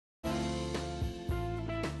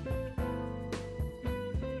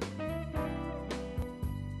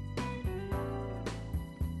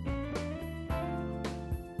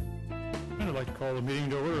I'd like to call the meeting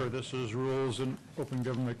to order. This is Rules and Open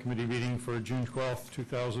Government Committee meeting for June 12th,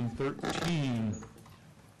 2013.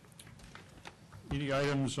 Any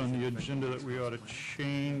items on the agenda that we ought to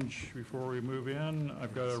change before we move in?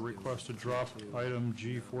 I've got a request to drop item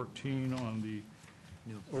G14 on the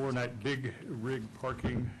overnight big rig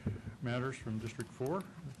parking matters from District 4.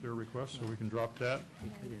 Their request, so we can drop that.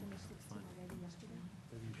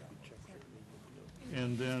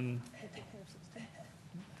 And then,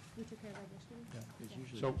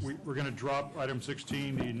 so we're going to drop item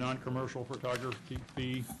 16, the non-commercial photography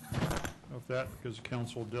fee of that, because the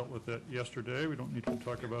council dealt with that yesterday. We don't need to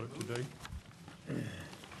talk about it today.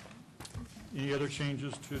 Any other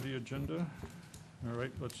changes to the agenda? All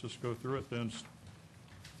right, let's just go through it then.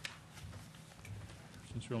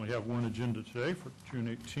 Since we only have one agenda today for June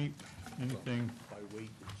 18th, anything? By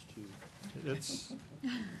weight, it's two. It's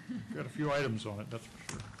got a few items on it, that's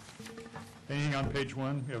for sure. Anything on page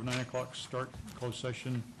 1? We have 9 o'clock start closed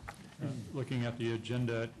session. Looking at the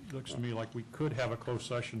agenda, it looks to me like we could have a closed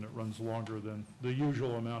session that runs longer than the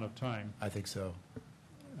usual amount of time. I think so.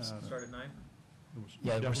 Start at 9?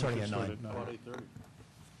 Yeah, we're starting at 9. About 8:30.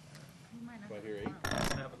 Right here, 8.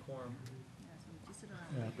 Doesn't have a quorum.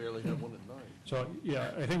 Yeah. Barely have one at 9. So,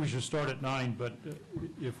 yeah, I think we should start at 9, but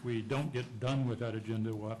if we don't get done with that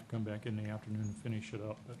agenda, we'll have to come back in the afternoon and finish it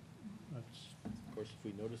up. But that's. Of course, if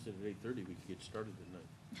we noticed it at 8:30, we could get started at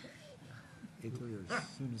 9. 8:30 as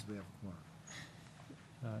soon as we have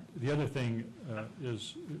a quorum. The other thing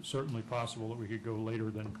is certainly possible that we could go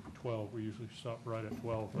later than 12. We usually stop right at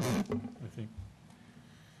 12. I think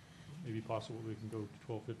maybe possible we can go to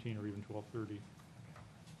 12:15 or even 12:30.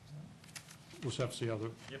 We'll just have to see how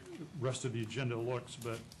the rest of the agenda looks,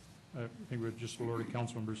 but I think we've just alerted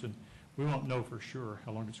council members, and we won't know for sure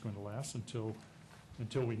how long it's going to last until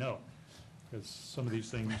we know, because some of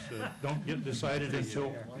these things don't get decided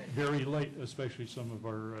until very late, especially some of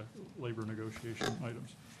our labor negotiation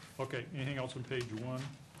items. Okay, anything else on page 1?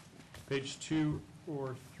 Page 2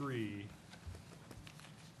 or 3?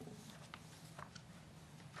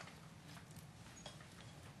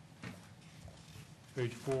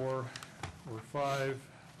 Page 4 or 5?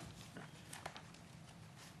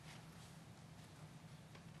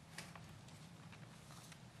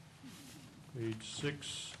 Page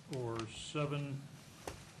 6 or 7?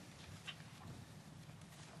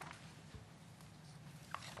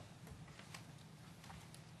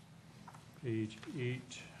 Page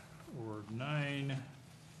 8 or 9?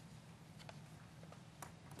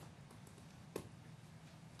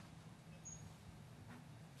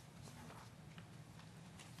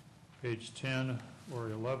 Page 10 or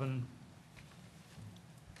 11?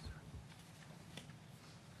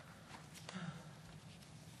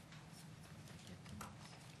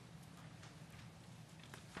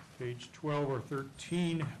 Page 12 or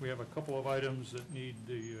 13, we have a couple of items that need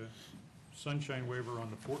the sunshine waiver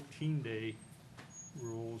on the 14-day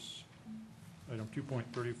rules. Item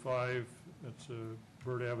 2.35, that's a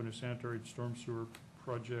Bird Avenue Sanitary Storm Sewer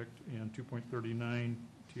Project, and 2.39,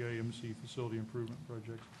 TIMC Facility Improvement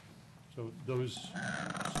Project. So those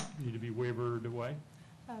need to be waivered away?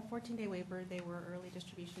 14-day waiver, they were early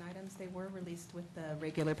distribution items. They were released with the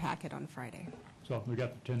regular packet on Friday. So we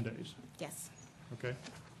got the 10 days? Yes. Okay.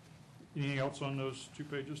 Anything else on those 2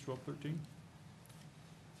 pages, 12, 13?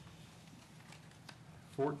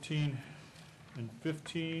 14 and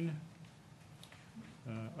 15.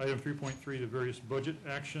 Item 3.3, the various budget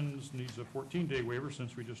actions, needs a 14-day waiver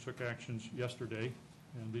since we just took actions yesterday,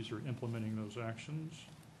 and these are implementing those actions.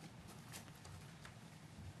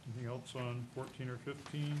 Anything else on 14 or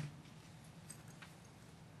 15?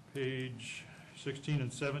 Page 16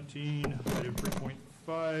 and 17, item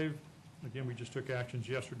 3.5. Again, we just took actions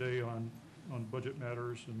yesterday on budget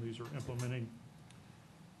matters, and these are implementing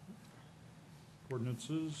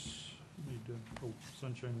ordinances. Need a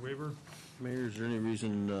sunshine waiver. Mayor, is there any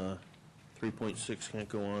reason 3.6 can't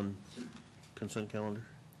go on consent calendar?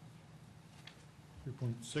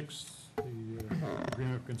 3.6, the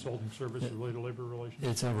agreement of consulting services related to labor relations.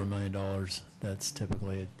 It's over $1 million. That's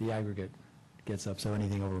typically it. The aggregate gets up, so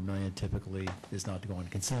anything over $1 million typically is not to go on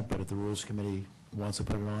consent, but if the Rules Committee wants to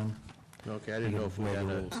put it on. Okay, I didn't know if we had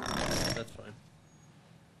a, that's fine.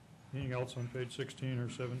 Anything else on page 16 or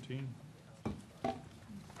 17?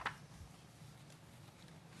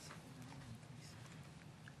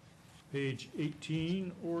 Page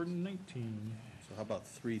 18 or 19? So how about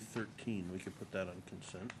 313? We could put that on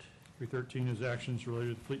consent. 313 is actions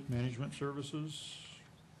related to fleet management services.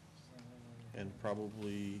 And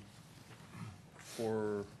probably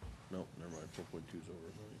 4, no, never mind, 4.2 is over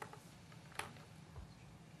 $1 million.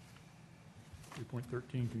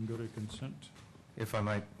 3.13 can go to consent. If I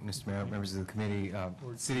might, Mr. Mayor, members of the committee,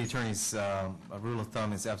 city attorney's rule of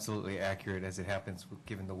thumb is absolutely accurate as it happens.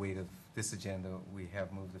 Given the weight of this agenda, we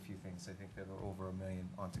have moved a few things, I think, that are over $1 million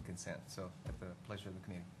onto consent. So at the pleasure of the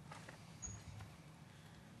committee.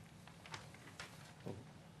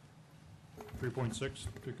 3.6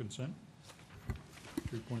 to consent?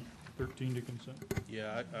 3.13 to consent?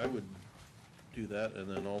 Yeah, I would do that, and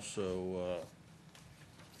then also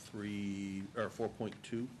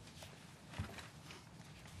 4.2.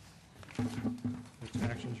 It's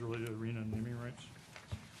actions related to arena and naming rights.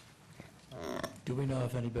 Do we know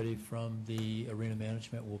if anybody from the arena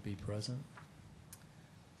management will be present?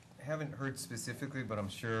 Haven't heard specifically, but I'm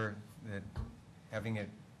sure that having it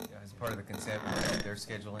as part of the consent will help their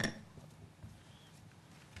scheduling.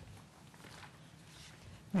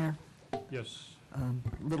 Mayor, Yes. a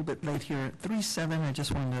little bit late here. At 3.7, I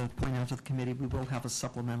just wanted to point out to the committee, we will have a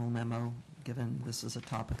supplemental memo, given this is a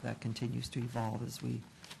topic that continues to evolve as we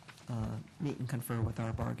meet and confer with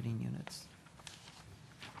our bargaining units.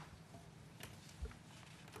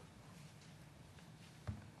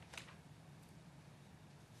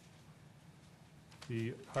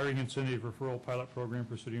 The hiring incentive referral pilot program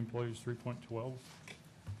for city employees, 3.12. Isn't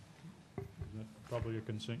that probably a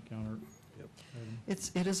consent counter? Yep.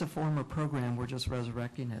 item? It is a former program, we're just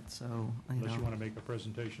resurrecting it, so, Unless you want to make a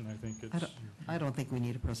presentation, I think it's. I don't think we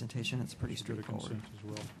need a presentation, it's pretty It's good a straightforward. consent as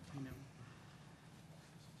well.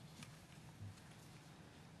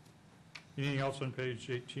 Anything else on page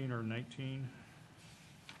 18 or 19?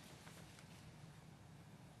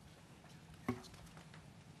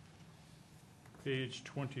 Page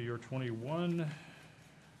 20 or 21,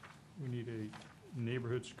 we need a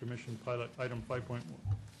Neighborhoods Commission pilot, item 5.1.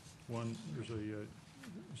 There's a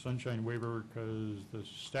sunshine waiver because the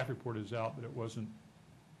staff report is out, but it wasn't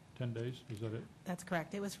 10 days, is that it? That's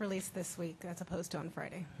correct. It was released this week as opposed to on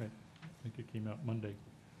Friday. Okay. I think it came out Monday.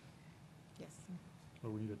 Yes. So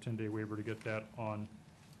we need a 10-day waiver to get that on.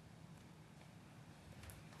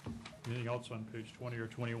 Anything else on page 20 or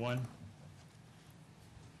 21?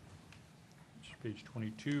 Page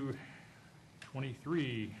 22,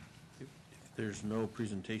 23. If there's no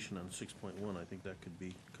presentation on 6.1, I think that could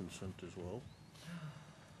be consent as well.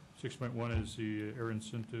 6.1 is the air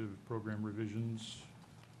incentive program revisions.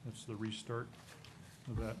 That's the restart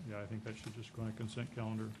of that. Yeah, I think that should just go on a consent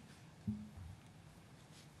calendar.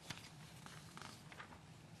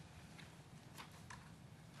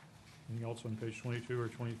 Anything else on page 22 or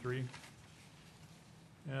 23?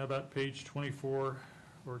 Yeah, about page 24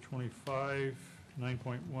 or 25,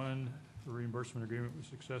 9.1, the reimbursement agreement with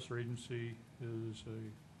successor agency is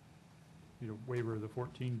a waiver of the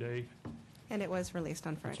 14-day. And it was released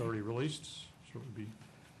on Friday. It's already released, so it would be,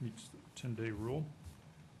 meets the 10-day rule.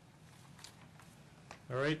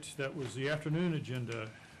 All right, that was the afternoon agenda.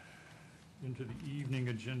 Into the evening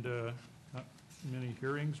agenda, not many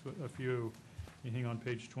hearings, but a few. Anything on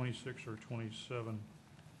page 26 or 27?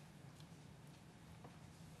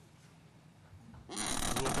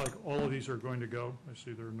 It looks like all of these are going to go. I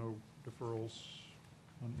see there are no deferrals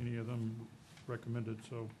on any of them recommended,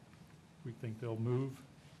 so we think they'll move,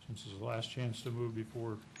 since it's the last chance to move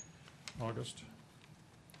before August.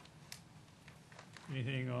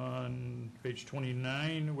 Anything on page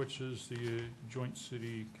 29, which is the Joint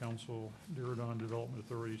City Council Diridon Development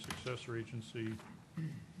Authority Successor Agency?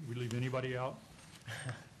 We leave anybody out?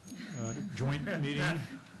 Joint meeting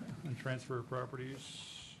and transfer of properties.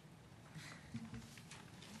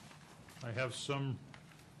 I have some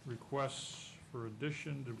requests for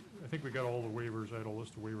addition to, I think we got all the waivers. I had a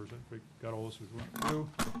list of waivers. I think we got all this as we went through.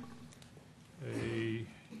 A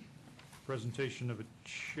presentation of a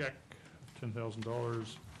check of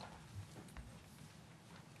 $10,000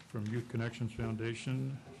 from Youth Connections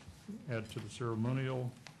Foundation, add to the ceremonial.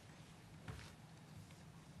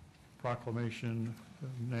 Proclamation of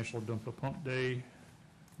National Dump the Pump Day,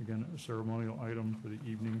 again, a ceremonial item for the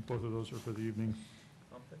evening. Both of those are for the evening.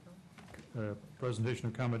 Presentation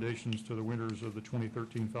of accommodations to the winners of the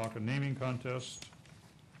 2013 Falcon Naming Contest.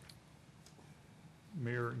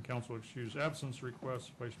 Mayor and council excuse absence requests,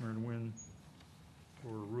 Vice Mayor Nguyen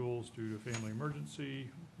for rules due to family emergency.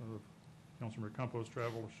 Councilmember Campos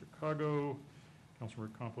travel to Chicago.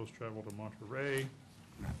 Councilmember Campos travel to Monterey.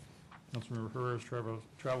 Councilmember Herrera's travel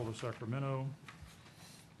to Sacramento.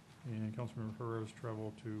 And Councilmember Herrera's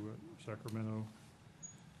travel to Sacramento.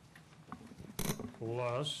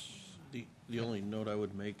 Plus, The only note I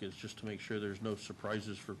would make is just to make sure there's no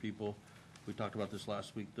surprises for people. We talked about this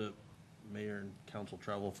last week. The mayor and council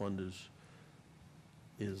travel fund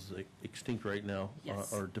is extinct right now.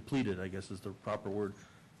 Yes. Or depleted, I guess is the proper word,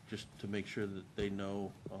 just to make sure that they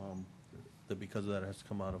know that because of that it has to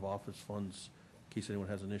come out of office funds case anyone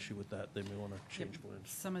has an issue with that, they may want to change Yep. plans.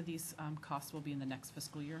 Some of these costs will be in the next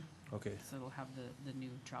fiscal year, Okay, so it'll have the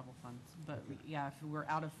new travel funds. But yeah, if we're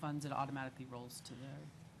out of funds, it automatically rolls to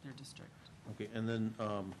their district. okay, and then,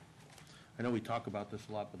 I know we talk about this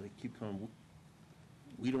a lot, but they keep coming,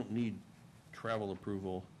 we don't need travel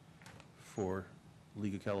approval for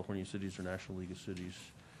League of California Cities or National League of Cities,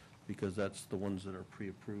 because that's the ones that are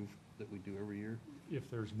pre-approved that we do every year. If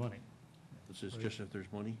there's money. This is Right. just if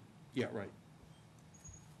there's money? Yeah, right.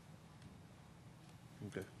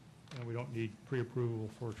 Okay. And we don't need pre-approval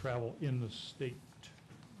for travel in the state.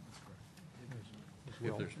 as If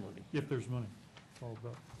well. there's money. If there's money. It's all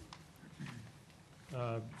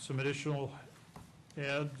about. Some additional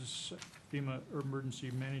ads, FEMA Emergency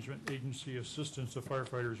Management Agency Assistance to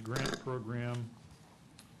Firefighters Grant Program,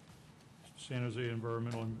 San Jose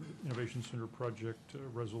Environmental Innovation Center Project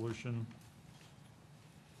Resolution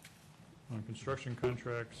on construction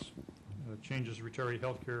contracts, changes retiree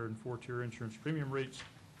health care and four-tier insurance premium rates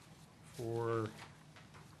for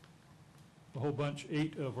a whole bunch,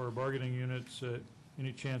 8 of our bargaining units.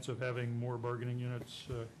 Any chance of having more bargaining units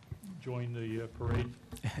join the parade?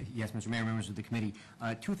 Yes, Mr. Mayor, members of the committee.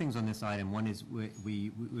 Two things on this item. One is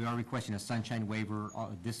we are requesting a sunshine waiver.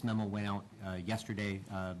 This memo went out yesterday,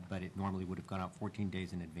 but it normally would have gone out 14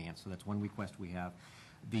 days in advance. So that's one request we have.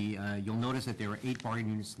 You'll notice that there are 8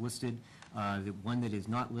 bargaining units listed. The one that is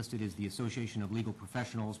not listed is the Association of Legal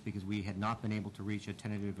Professionals, because we had not been able to reach a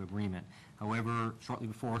tentative agreement. However, shortly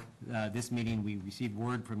before this meeting, we received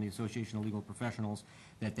word from the Association of Legal Professionals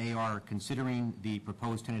that they are considering the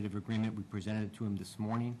proposed tentative agreement. We presented it to them this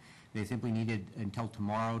morning. They simply needed until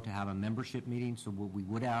tomorrow to have a membership meeting. So what we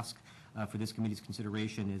would ask for this committee's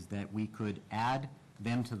consideration is that we could add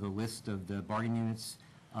them to the list of the bargaining units,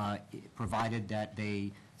 provided that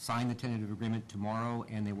they sign the tentative agreement tomorrow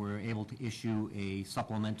and they were able to issue a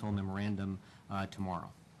supplemental memorandum tomorrow.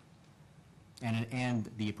 And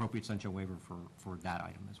the appropriate sunshine waiver for that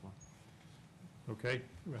item as well. Okay,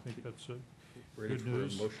 I think that's Ready good for a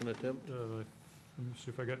news. motion attempt? Let me see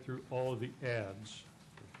if I got through all of the ads.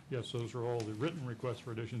 Yes, those are all the written requests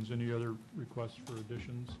for additions. Any other requests for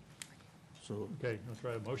additions? So Okay, I'll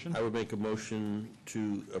try a motion. I would make a motion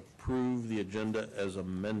to approve the agenda as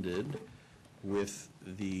amended with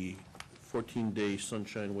the 14-day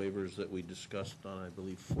sunshine waivers that we discussed on, I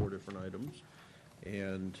believe, 4 different items,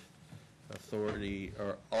 and authority,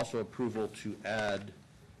 or also approval to add,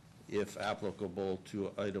 if applicable,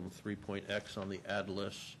 to item 3.x on the add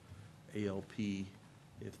list, ALP,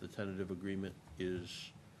 if the tentative agreement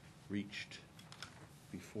is reached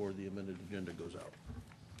before the amended agenda goes out.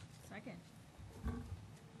 Second.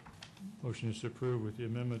 Motion is to approve with the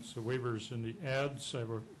amendments, the waivers, and the ads. I have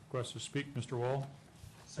a request to speak. Mr. Wall?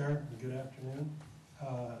 Sir, good afternoon.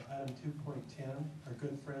 Item 2.10, our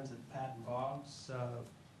good friends at Patton Boggs,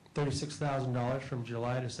 $36,000 from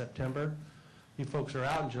July to September. You folks are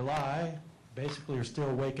out in July, basically are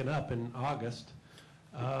still waking up in August.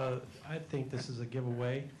 I think this is a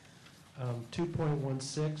giveaway.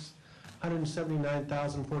 2.16,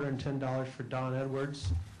 $179,410 for Don Edwards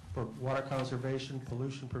for water conservation,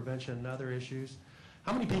 pollution prevention, and other issues.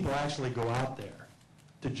 How many people actually go out there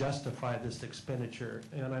to justify this expenditure?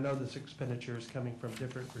 And I know this expenditure is coming from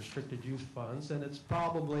different restricted use funds, and it's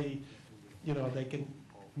probably, you know, they can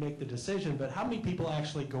make the decision, but how many people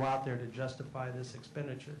actually go out there to justify this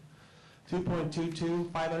expenditure?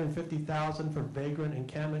 2.22, $550,000 for vagrant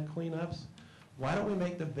encampment cleanups. Why don't we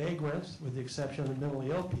make the vagrants, with the exception of the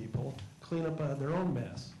mentally ill people, clean up their own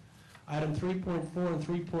mess? Item 3.4 and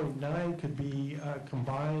 3.9 could be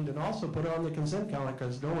combined and also put on the consent calendar,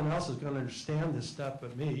 because no one else is going to understand this stuff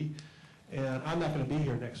but me, and I'm not going to be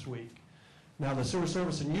here next week. Now, the sewer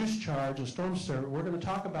service and use charge and storm service, we're going to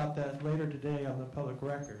talk about that later today on the public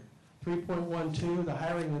record. 3.12, the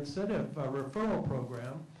hiring incentive referral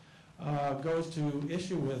program, goes to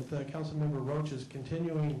issue with Councilmember Roach's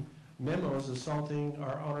continuing memos assaulting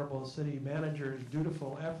our honorable city manager's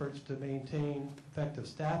dutiful efforts to maintain effective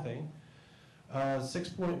staffing.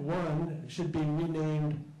 6.1 should be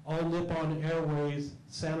renamed All Nippon Airways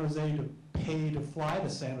San Jose to Pay to Fly to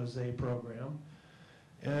San Jose program.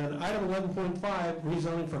 And item 11.5,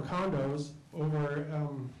 rezoning for condos over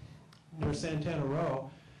near Santana Row.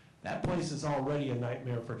 That place is already a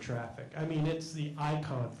nightmare for traffic. I mean, it's the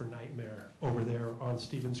icon for nightmare over there on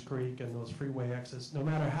Stevens Creek and those freeway exits. No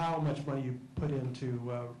matter how much money you put into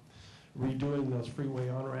redoing those freeway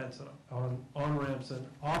on-ramps and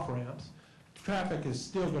off-ramps, traffic is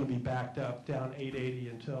still going to be backed up down 880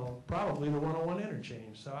 until probably the 101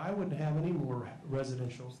 interchange. So I wouldn't have any more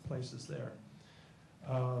residential places there.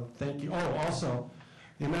 Thank you. Oh, also,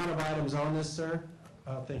 the amount of items on this, sir,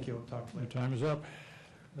 Thank you. We'll talk Your later. time is up.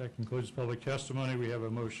 That concludes public testimony. We have a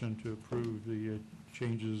motion to approve the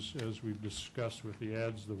changes as we've discussed with the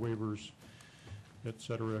ads, the waivers, et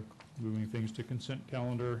cetera, moving things to consent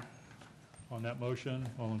calendar. On that motion,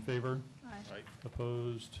 all in favor? Aye.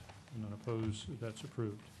 Opposed? And unopposed, that's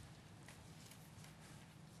approved.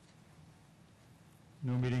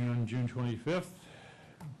 No meeting on June 25th.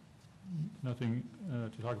 Nothing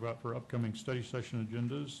to talk about for upcoming study session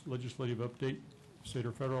agendas. Legislative update, state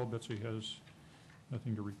or federal. Betsy has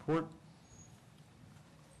nothing to report.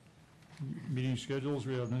 Meeting schedules,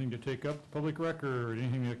 we have nothing to take up. Public record,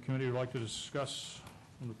 anything the committee would like to discuss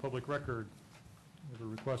on the public record? We have a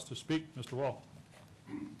request to speak. Mr. Wall.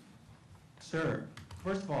 Sir,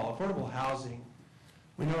 first of all, affordable housing,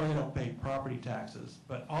 we know they don't pay property taxes,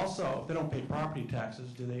 but also, if they don't pay property taxes,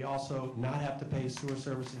 do they also not have to pay sewer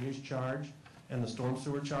service and use charge and the storm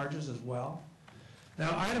sewer charges as well?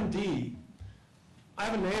 Now, item D, I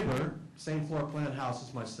have a neighbor, same floor plan house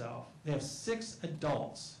as myself. They have 6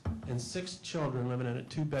 adults and 6 children living in a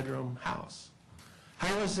 2-bedroom house.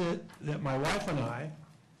 How is it that my wife and I,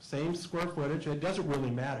 same square footage, it doesn't really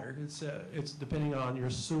matter, it's depending on your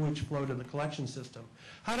sewage flow to the collection system.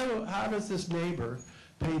 How does this neighbor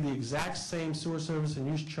pay the exact same sewer service and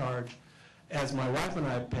use charge as my wife and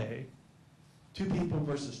I pay, 2 people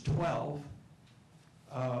versus 12,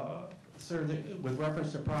 sir, with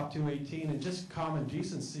reference to Prop 218 and just common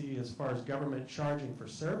decency as far as government charging for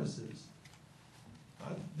services,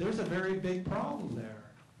 there's a very big problem there.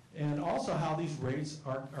 And also how these rates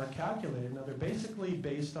are calculated. Now, they're basically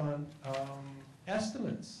based on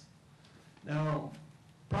estimates. Now,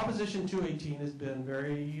 Proposition 218 has been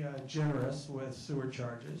very generous with sewer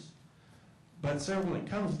charges. But, sir, when it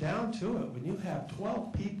comes down to it, when you have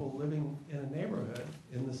 12 people living in a neighborhood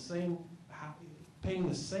in the same, paying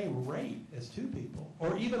the same rate as 2 people,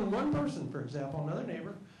 or even one person, for example, another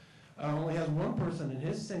neighbor only has 1 person in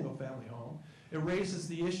his single-family home, it raises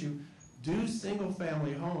the issue, do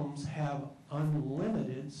single-family homes have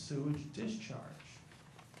unlimited sewage discharge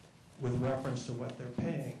with reference to what they're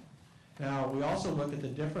paying? Now, we also look at the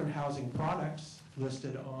different housing products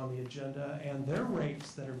listed on the agenda and their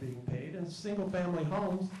rates that are being paid, and single-family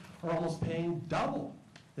homes are almost paying double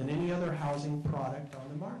than any other housing product on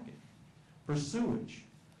the market for sewage.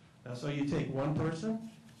 Now, so you take 1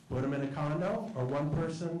 person, put them in a condo, or 1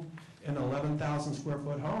 person in an 11,000 square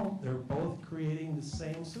foot home, they're both creating the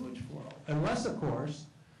same sewage flow. Unless, of course,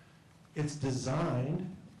 it's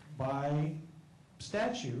designed by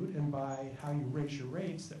statute and by how you raise your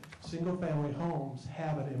rates that single-family homes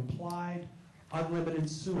have an implied unlimited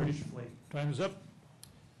sewage fleet. Time is up.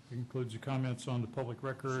 That concludes the comments on the public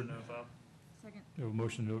record. Second. We have a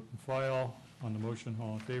motion to open file. On the motion,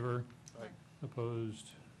 all in favor? Aye. Opposed?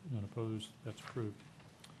 None opposed. That's approved.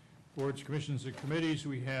 Boards, commissions, and committees,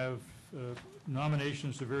 we have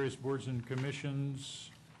nominations to various boards and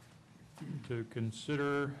commissions to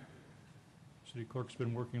consider. City clerk's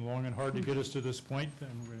been working long and hard to get us to this point,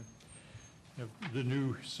 and we have the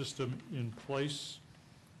new system in place.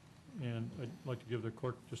 And I'd like to give the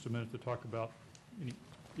clerk just a minute to talk about any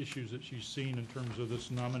issues that she's seen in terms of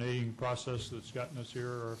this nominating process that's gotten us here,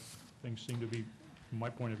 or things seem to be, from my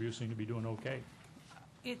point of view, seem to be doing okay.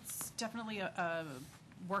 It's definitely a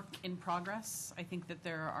work in progress. I think that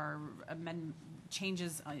there are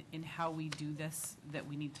changes in how we do this that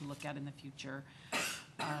we need to look at in the future.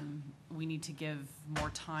 We need to give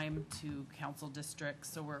more time to council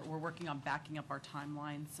districts, so we're working on backing up our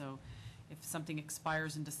timeline. So if something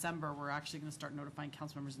expires in December, we're actually going to start notifying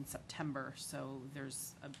council members in September. So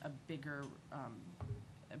there's a bigger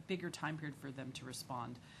time period for them to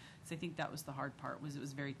respond. So I think that was the hard part, was it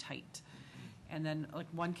was very tight. And then, like,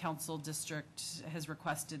 one council district has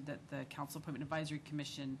requested that the Council Appointment Advisory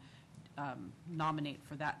Commission nominate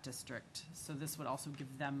for that district. So this would also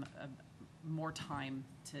give them more time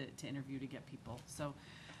to interview, to get people. So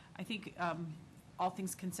I think all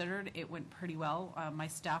things considered, it went pretty well. My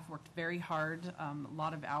staff worked very hard, a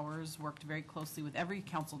lot of hours, worked very closely with every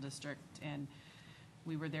council district, and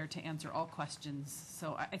we were there to answer all questions.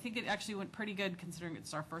 So I think it actually went pretty good, considering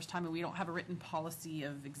it's our first time and we don't have a written policy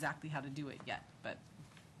of exactly how to do it yet. But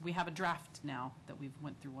we have a draft now that we've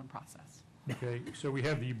went through one process. Okay, so we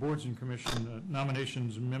have the boards and commission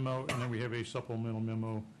nominations memo, and then we have a supplemental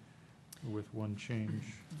memo with one change.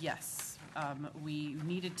 Yes, we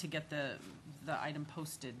needed to get the item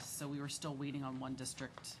posted, so we were still waiting on one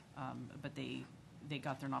district, but they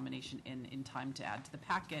got their nomination in time to add to the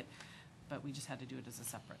packet, but we just had to do it as a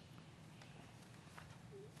separate.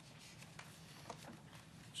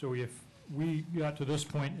 So if we got to this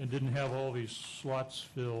point and didn't have all these slots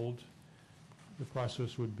filled, the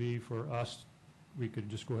process would be for us we could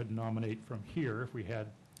just go ahead and nominate from here if we had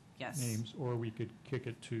Yes. names, or we could kick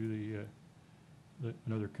it to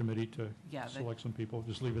another committee to Yeah, select some people,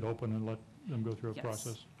 just leave it open and let them go through a Yes.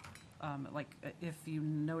 process. If you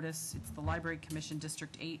notice, it's the Library Commission,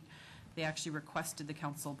 District 8. They actually requested the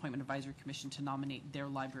Council Appointment Advisory Commission to nominate their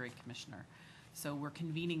library commissioner. So we're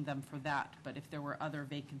convening them for that, but if there were other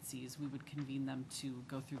vacancies, we would convene them to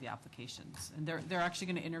go through the applications. And they're actually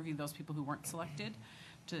going to interview those people who weren't selected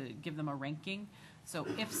to give them a ranking. So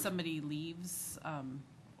if somebody leaves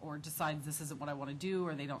or decides this isn't what I want to do,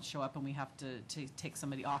 or they don't show up and we have to take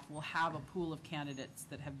somebody off, we'll have a pool of candidates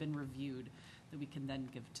that have been reviewed that we can then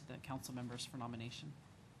give to the council members for nomination.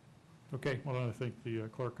 Okay, well, I thank the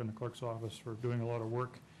clerk and the clerk's office for doing a lot of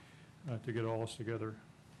work to get all this together.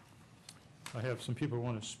 I have some people who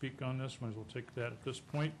want to speak on this. Might as well take that at this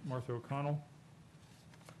point. Martha O'Connell.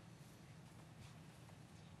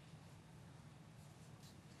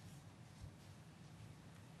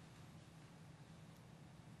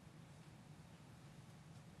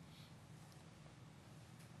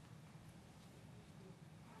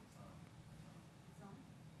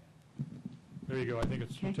 There you go. I think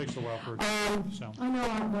it takes a while for it to sound. I know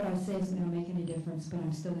what I say isn't going to make any difference, but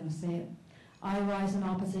I'm still going to say it. I rise in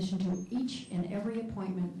opposition to each and every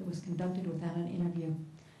appointment that was conducted without an interview.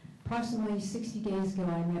 Approximately 60 days ago,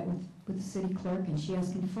 I met with the city clerk, and she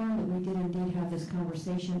has confirmed that we did indeed have this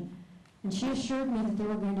conversation. And she assured me that there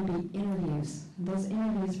were going to be interviews. And those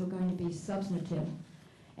interviews were going to be substantive.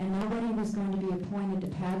 And nobody was going to be appointed to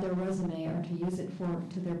pad their resume or to use it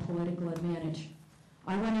to their political advantage.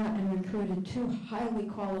 I went out and recruited 2 highly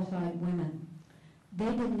qualified women. They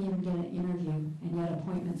didn't even get an interview, and yet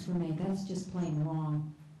appointments were made. That's just plain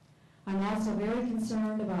wrong. I'm also very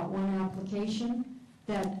concerned about one application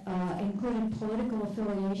that included political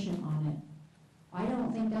affiliation on it. I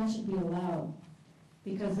don't think that should be allowed,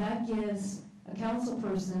 because that gives a council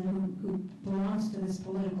person who belongs to this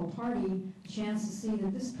political party a chance to see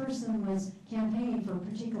that this person was campaigning for a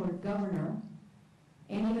particular governor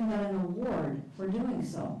and even got an award for doing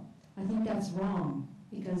so. I think that's wrong,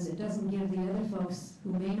 because it doesn't give the other folks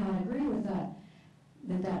who may not agree with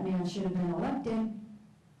that man should have been elected.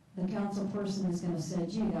 The council person is going to say,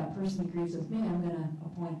 gee, that person agrees with me, I'm going to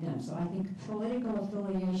appoint them. So I think political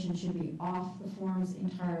affiliation should be off the forms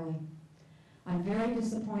entirely. I'm very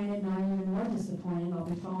disappointed, and I'm even more disappointed. I'll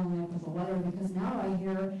be following up with a letter, because now I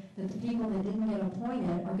hear that the people that didn't get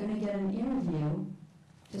appointed are going to get an interview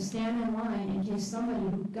to stand in line in case somebody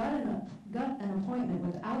who got an appointment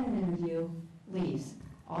without an interview leaves.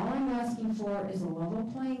 All I'm asking for is a level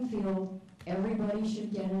playing field. Everybody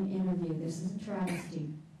should get an interview. This is a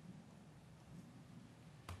travesty.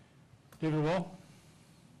 David Wall?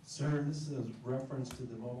 Sir, this is a reference to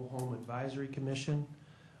the Mobile Home Advisory Commission.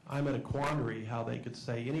 I'm at a quandary how they could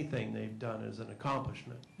say anything they've done is an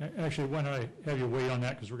accomplishment. Actually, why don't I have you wait on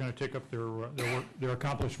that, because we're going to take up their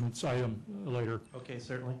accomplishments item later, Okay,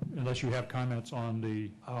 certainly. unless you have comments on the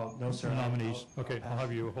Oh, no, sir. nominees. I'll Okay, I'll pass.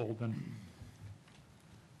 have you hold then.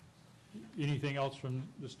 Anything else from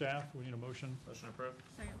the staff? We need a motion. Motion approved.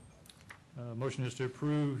 Motion is to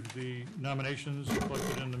approve the nominations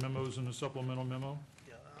reflected in the memos and the supplemental memo.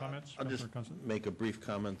 Comments? I'll just Councilor Constance? make a brief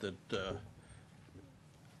comment that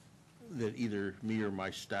that either me or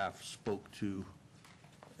my staff spoke to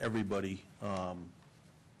everybody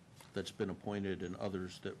that's been appointed and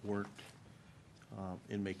others that weren't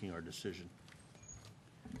in making our decision.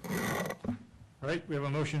 All right, we have a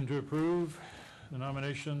motion to approve the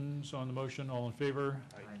nominations. On the motion, all in favor?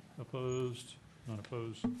 Aye. Opposed? Not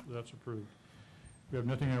opposed. That's approved. We have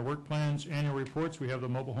nothing in our work plans. Annual reports, we have the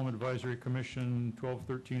Mobile Home Advisory Commission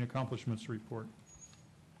 1213 accomplishments report.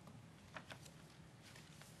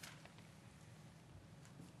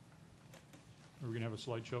 Are we going to have a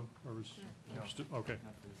slideshow? Or was, okay.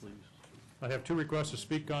 Please. I have 2 requests to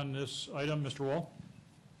speak on this item. Mr. Wall?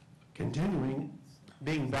 Continuing,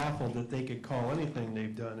 being baffled that they could call anything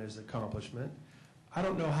they've done as accomplishment. I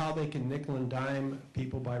don't know how they can nickel and dime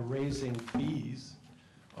people by raising fees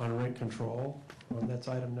on rent control. That's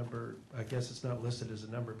item number, I guess it's not listed as a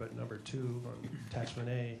number, but number 2 on attachment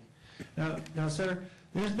A. Now, sir,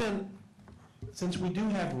 there's been, since we do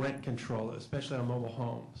have rent control, especially on mobile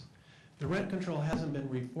homes, the rent control hasn't been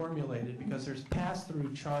reformulated because there's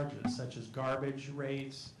pass-through charges such as garbage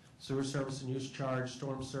rates, sewer service and use charge,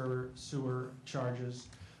 storm sewer charges.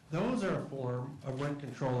 Those are a form of rent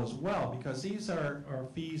control as well, because these are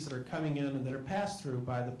fees that are coming in and that are passed through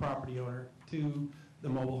by the property owner to the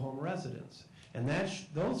mobile home residents. And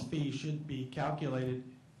those fees should be calculated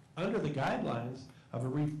under the guidelines of a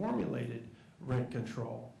reformulated rent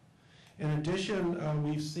control. In addition,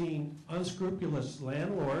 we've seen unscrupulous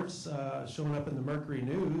landlords showing up in the Mercury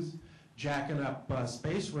News, jacking up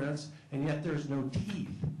space rents, and yet there's no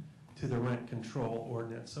teeth to the rent control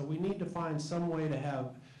ordinance. So we need to find some way to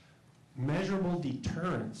have measurable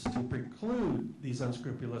deterrence to preclude these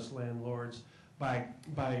unscrupulous landlords by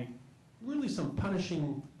really some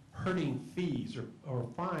punishing, hurting fees or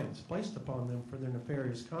fines placed upon them for their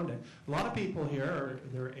nefarious conduct. A lot of people here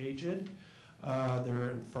they're aged,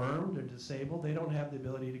 they're infirm, they're disabled, they don't have the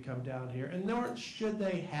ability to come down here, and nor should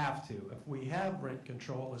they have to. If we have rent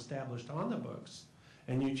control established on the books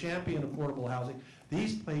and you champion affordable housing,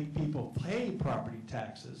 these people pay property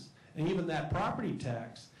taxes, and even that property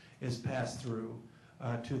tax is passed through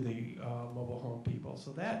to the mobile home people.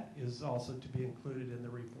 So that is also to be included in the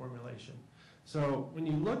reformulation. So when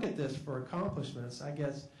you look at this for accomplishments, I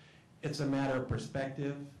guess it's a matter of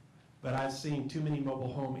perspective, but I've seen too many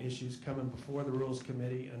mobile home issues coming before the Rules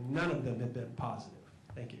Committee, and none of them have been positive.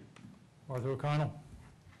 Thank you. Arthur O'Connell.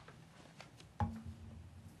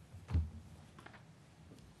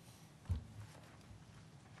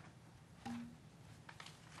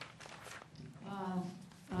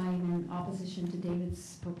 I'm in opposition to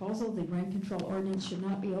David's proposal. The rent control ordinance should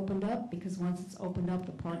not be opened up because once it's opened up,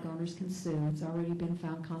 the park owners can sue. It's already been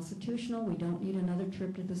found constitutional. We don't need another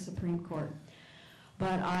trip to the Supreme Court.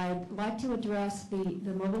 But I'd like to address the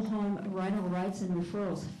mobile home rental rights and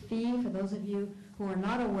referrals fee. For those of you who are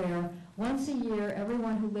not aware, once a year,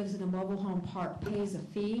 everyone who lives in a mobile home park pays a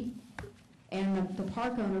fee, and the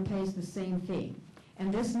park owner pays the same fee.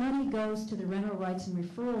 And this money goes to the rental rights and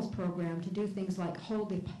referrals program to do things like hold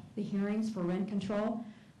the hearings for rent control,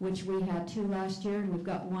 which we had 2 last year, and we've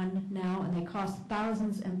got 1 now, and they cost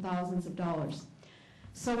thousands and thousands of dollars.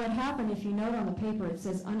 So what happened, if you note on the paper, it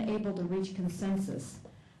says unable to reach consensus.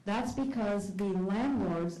 That's because the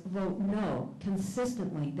landlords vote no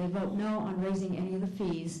consistently. They vote no on raising any of the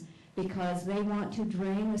fees because they want to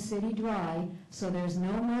drain the city dry, so there's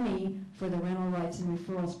no money for the rental rights and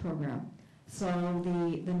referrals program. So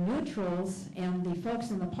the neutrals and the folks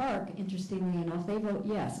in the park, interestingly enough, they vote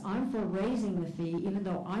yes. I'm for raising the fee, even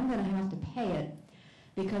though I'm going to have to pay it,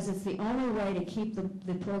 because it's the only way to keep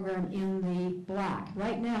the program in the black.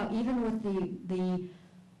 Right now, even with the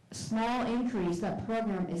small increase, that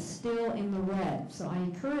program is still in the red. So I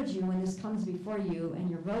encourage you, when this comes before you and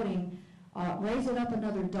you're voting, raise it up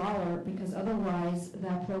another $1, because otherwise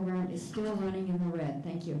that program is still running in the red.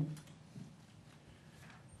 Thank you.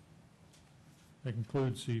 That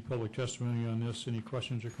concludes the public testimony on this. Any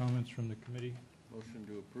questions or comments from the committee? Motion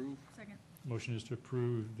to approve. Second. Motion is to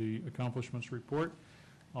approve the accomplishments report.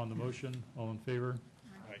 On the motion, all in favor?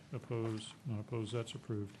 Aye. Opposed? None opposed. That's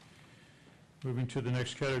approved. Moving to the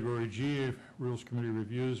next category, G, Rules Committee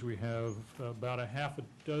reviews. We have about a half a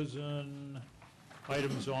dozen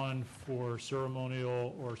items on for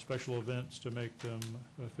ceremonial or special events to make them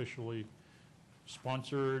officially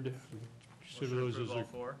sponsored. Consider those as a,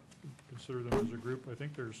 consider them as a group. I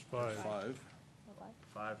think there's 5.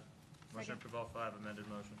 5. Motion to approve all 5, amended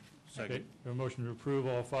motion. Second. Okay, a motion to approve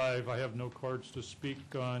all 5. I have no cards to speak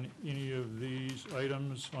on any of these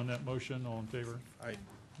items on that motion. All in favor? Aye.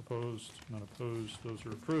 Opposed? None opposed. Those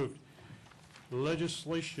are approved.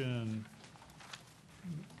 Legislation.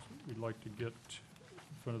 We'd like to get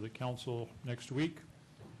in front of the council next week.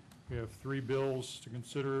 We have 3 bills to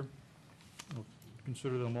consider. We'll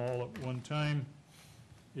consider them all at one time.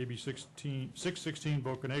 AB 616,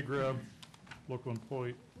 Boca Negra,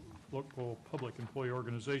 local public employee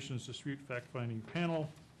organizations dispute fact-finding panel.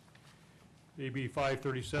 AB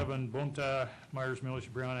 537, Bonta, Myers, Millis,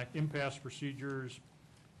 Brown Act impasse procedures.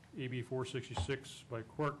 AB 466 by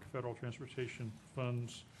CLERK, federal transportation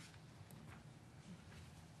funds.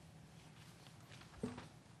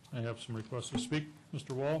 I have some requests to speak.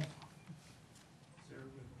 Mr. Wall.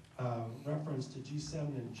 Reference to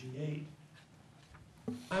G7 and G8,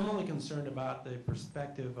 I'm only concerned about the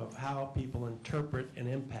perspective of how people interpret an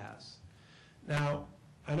impasse. Now,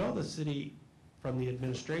 I know the city, from the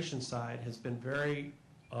administration side, has been very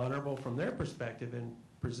honorable from their perspective in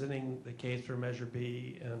presenting the case for Measure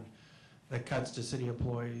B and the cuts to city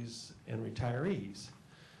employees and retirees.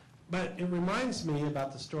 But it reminds me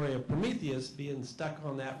about the story of Prometheus being stuck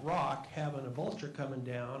on that rock, having a vulture coming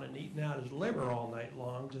down and eating out his liver all night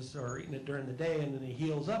long, or eating it during the day, and then he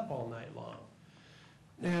heals up all night long.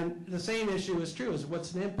 And the same issue is true, is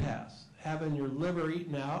what's an impasse? Having your liver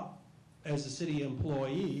eaten out as a city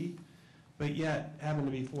employee, but yet having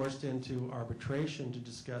to be forced into arbitration to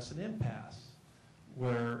discuss an impasse,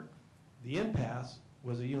 where the impasse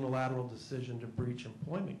was a unilateral decision to breach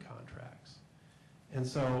employment contracts. And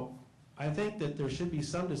so I think that there should be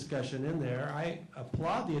some discussion in there. I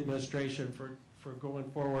applaud the administration for going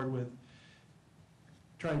forward with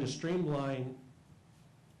trying to streamline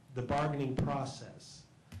the bargaining process.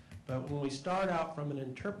 But when we start out from an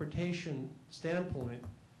interpretation standpoint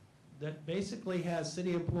that basically has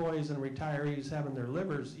city employees and retirees having their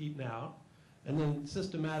livers eaten out and then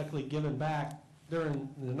systematically given back during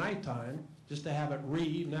the nighttime just to have it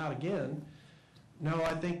re-eaten out again, no,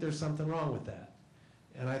 I think there's something wrong with that.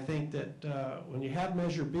 And I think that when you have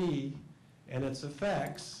Measure B and its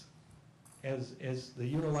effects as the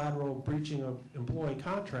unilateral breaching of employee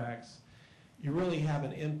contracts, you really have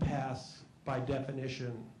an impasse by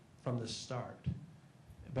definition from the start.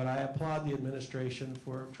 But I applaud the administration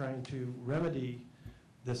for trying to remedy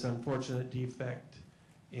this unfortunate defect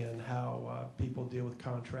in how people deal with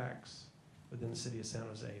contracts within the city of San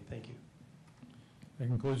Jose. Thank you. That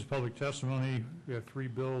concludes public testimony. We have 3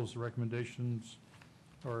 bills. The recommendations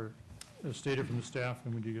are as stated from the staff,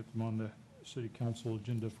 and we do get them on the city council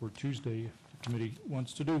agenda for Tuesday if the committee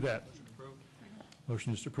wants to do that.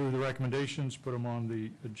 Motion is to approve the recommendations, put them on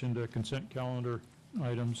the agenda consent calendar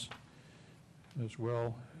items as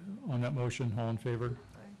well. On that motion, all in favor?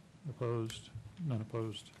 Aye. Opposed? None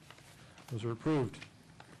opposed. Those are approved.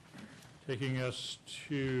 Taking us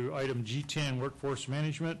to item G10, workforce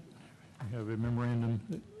management. We have a memorandum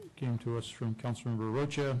that came to us from Councilmember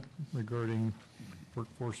Rocha regarding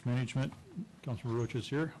workforce management. Councilmember Rocha is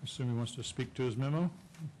here. I assume he wants to speak to his memo.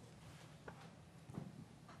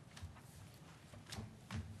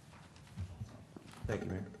 Thank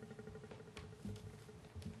you, Mayor.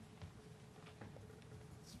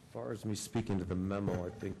 As far as me speaking to the memo, I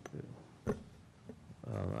think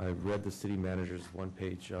I read the city manager's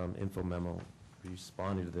one-page info memo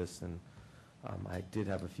responding to this, and I did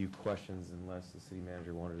have a few questions unless the city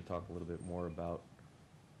manager wanted to talk a little bit more about,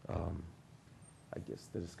 I guess,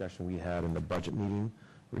 the discussion we had in the budget meeting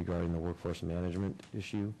regarding the workforce management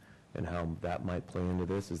issue and how that might play into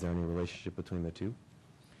this. Is there any relationship between the two?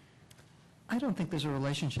 I don't think there's a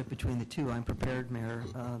relationship between the two. I'm prepared, Mayor,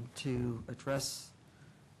 to address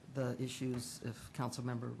the issues if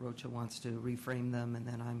Councilmember Rocha wants to reframe them, and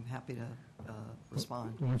then I'm happy to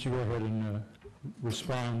respond. Why don't you go ahead and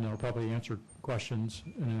respond? I'll probably answer questions,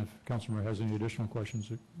 and if Councilmember has any additional questions,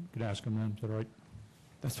 you could ask them then. Is that all right?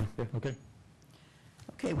 That's fine. Yeah. Okay.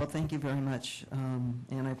 Okay, well, thank you very much,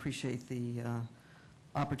 and I appreciate the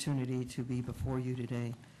opportunity to be before you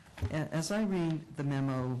today. As I read the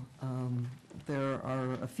memo, there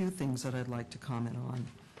are a few things that I'd like to comment on.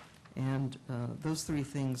 And those 3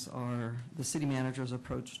 things are the city manager's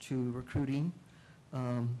approach to recruiting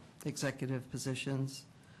executive positions,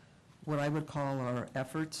 what I would call our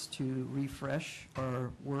efforts to refresh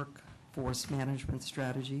our workforce management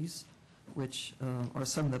strategies, which are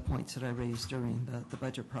some of the points that I raised during the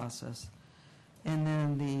budget process. And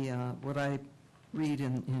then what I read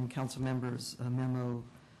in council members' memo,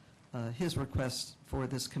 his request for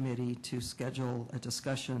this committee to schedule a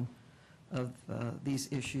discussion of these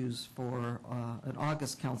issues for an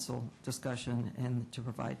August council discussion and to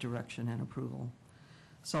provide direction and approval.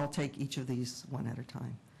 So I'll take each of these one at a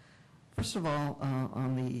time. First of all,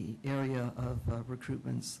 on the area of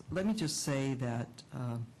recruitments, let me just say that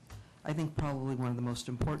I think probably one of the most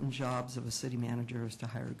important jobs of a city manager is to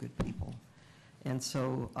hire good people. And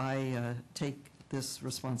so I take this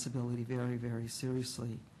responsibility very, very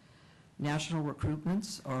seriously. National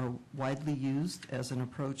recruitments are widely used as an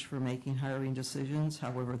approach for making hiring decisions.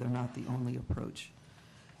 However, they're not the only approach.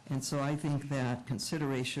 And so I think that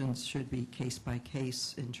considerations should be case by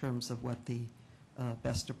case in terms of what the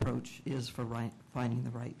best approach is for finding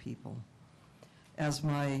the right people. As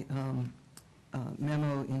my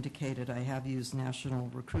memo indicated, I have used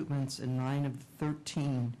national recruitments in 9 of the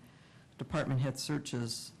 13 department head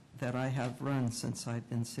searches that I have run since I've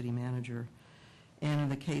been city manager. And in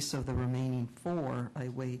the case of the remaining 4, I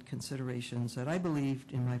weighed considerations that I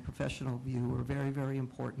believed, in my professional view, were very, very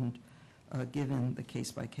important given the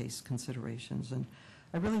case-by-case considerations. And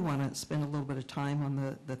I really want to spend a little bit of time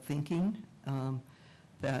on the thinking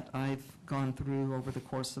that I've gone through over the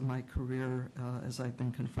course of my career as I've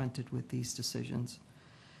been confronted with these decisions.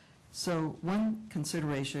 So one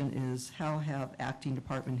consideration is how have acting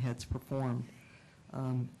department heads performed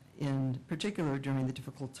in particular during the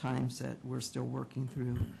difficult times that we're still working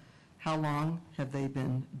through. How long have they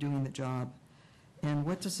been doing the job? And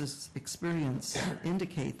what does this experience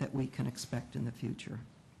indicate that we can expect in the future?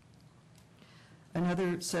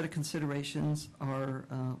 Another set of considerations are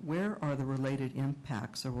where are the related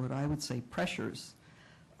impacts, or what I would say pressures,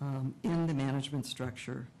 in the management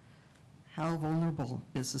structure? How vulnerable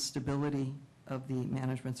is the stability of the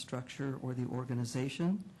management structure or the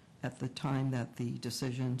organization at the time that the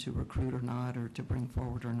decision to recruit or not, or to bring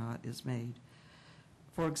forward or not, is made.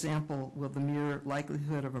 For example, will the mere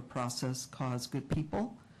likelihood of a process cause good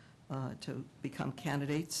people to become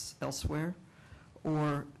candidates elsewhere?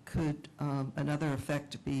 Or could another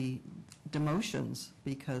effect be demotions?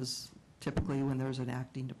 Because typically when there's an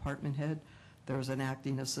acting department head, there's an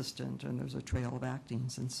acting assistant, and there's a trail of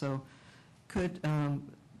actings. And so could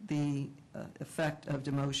the effect of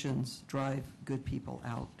demotions drive good people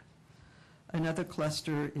out? Another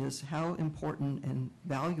cluster is how important and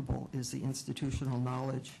valuable is the institutional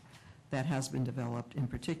knowledge that has been developed, in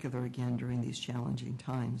particular, again, during these challenging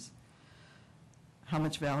times. How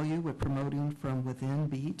much value would promoting from within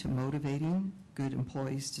be to motivating good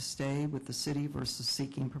employees to stay with the city versus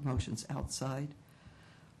seeking promotions outside?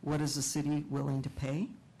 What is the city willing to pay?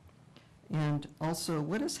 And also,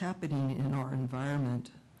 what is happening in our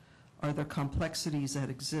environment? Are there complexities that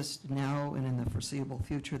exist now and in the foreseeable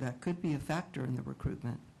future that could be a factor in the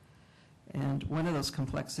recruitment? And one of those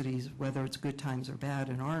complexities, whether it's good times or bad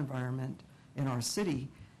in our environment, in our city,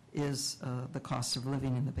 is the cost of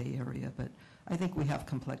living in the Bay Area. But I think we have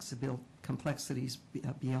complexities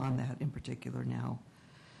beyond that in particular now.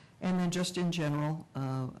 And then just in general,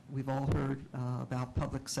 we've all heard about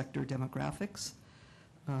public sector demographics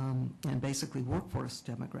and basically workforce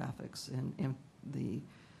demographics. And in the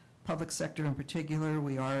public sector in particular,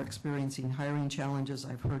 we are experiencing hiring challenges.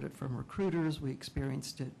 I've heard it from recruiters. We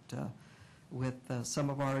experienced it with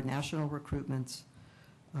some of our national recruitments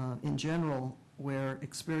in general, where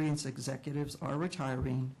experienced executives are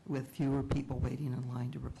retiring with fewer people waiting in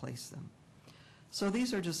line to replace them. So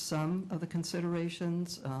these are just some of the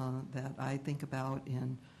considerations that I think about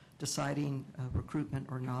in deciding recruitment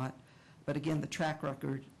or not. But again, the track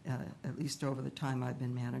record, at least over the time I've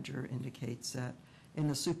been manager, indicates that in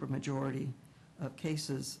the supermajority of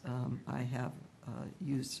cases, I have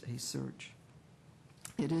used a search.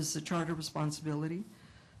 It is the charter responsibility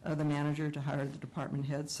of the manager to hire the department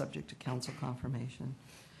head subject to council confirmation.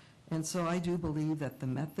 And so I do believe that the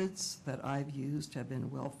methods that I've used have been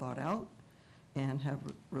well thought out and have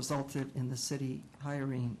resulted in the city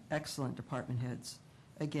hiring excellent department heads,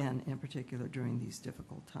 again, in particular during these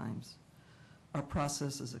difficult times. Our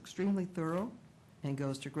process is extremely thorough and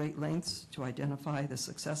goes to great lengths to identify the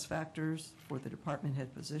success factors for the department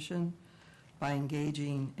head position by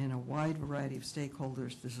engaging in a wide variety of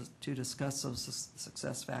stakeholders to discuss those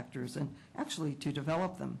success factors and actually to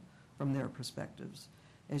develop them from their perspectives.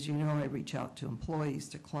 As you know, I reach out to employees,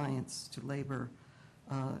 to clients, to labor,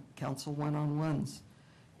 council one-on-ones.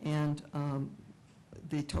 And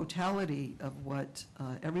the totality of what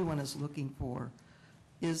everyone is looking for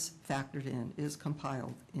is factored in, is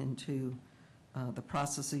compiled into the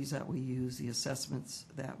processes that we use, the assessments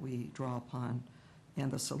that we draw upon, and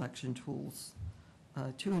the selection tools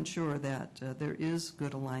to ensure that there is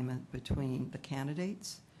good alignment between the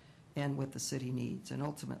candidates and what the city needs, and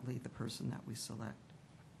ultimately the person that we select.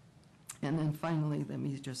 And then finally, let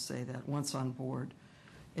me just say that once on board,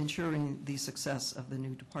 ensuring the success of the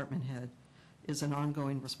new department head is an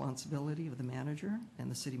ongoing responsibility of the manager and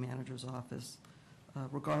the city manager's office,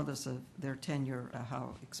 regardless of their tenure or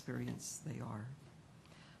how experienced they are.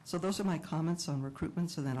 So those are my comments on recruitment,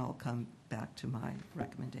 so then I'll come back to my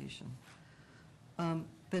recommendation.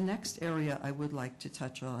 The next area I would like to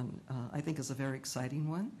touch on, I think, is a very exciting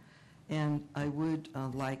one, and I would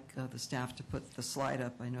like the staff to put the slide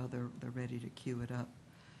up. I know they're ready to cue it up.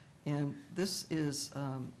 And this is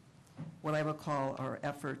what I would call our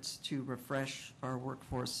efforts to refresh our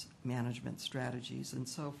workforce management strategies. And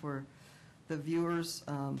so for the viewers,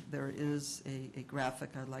 there is a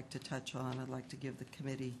graphic I'd like to touch on. I'd like to give the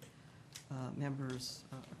committee members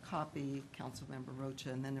a copy, Councilmember Rocha,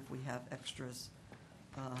 and then if we have extras,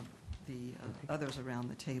 the others around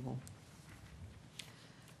the table.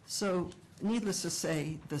 So needless to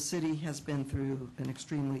say, the city has been through an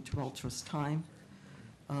extremely tumultuous time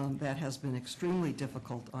that has been extremely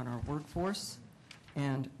difficult on our workforce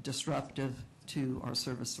and disruptive to our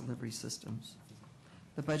service delivery systems.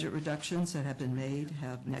 The budget reductions that have been made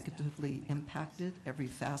have negatively impacted every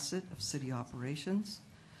facet of city operations.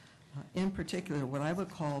 In particular, what I would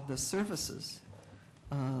call the services,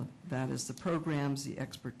 that is the programs, the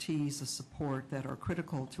expertise, the support that are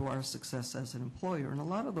critical to our success as an employer. And a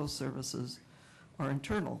lot of those services are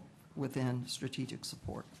internal within strategic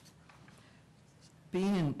support.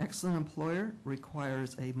 Being an excellent employer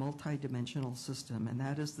requires a multidimensional system, and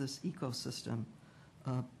that is this ecosystem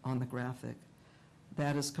on the graphic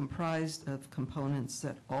that is comprised of components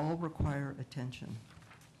that all require attention.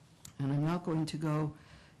 And I'm not going to go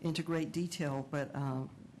into great detail, but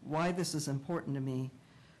why this is important to me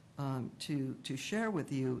to share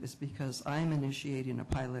with you is because I'm initiating a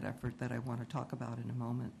pilot effort that I want to talk about in a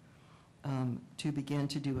moment, to begin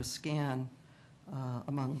to do a scan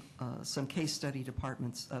among some case study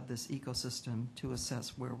departments of this ecosystem to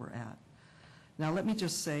assess where we're at. Now, let me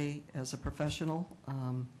just say, as a professional,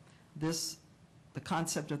 the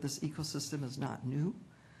concept of this ecosystem is not new.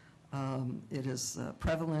 It is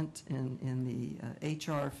prevalent in the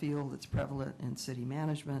HR field. It's prevalent in city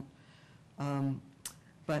management.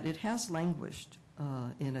 But it has languished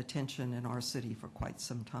in attention in our city for quite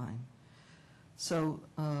some time. So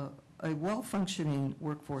a well-functioning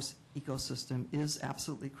workforce ecosystem is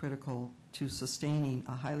absolutely critical to sustaining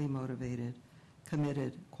a highly motivated,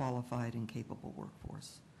 committed, qualified, and capable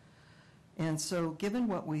workforce. And so given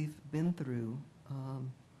what we've been through,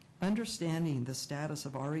 understanding the status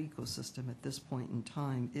of our ecosystem at this point in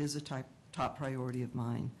time is a top priority of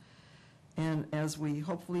mine. And as we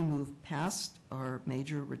hopefully move past our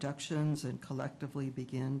major reductions and collectively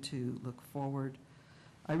begin to look forward,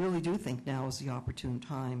 I really do think now is the opportune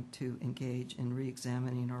time to engage in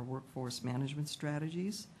re-examining our workforce management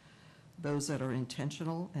strategies, those that are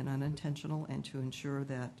intentional and unintentional, and to ensure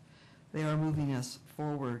that they are moving us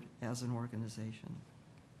forward as an organization.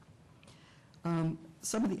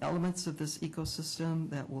 Some of the elements of this ecosystem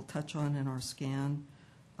that we'll touch on in our scan,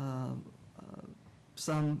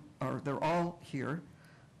 they're all here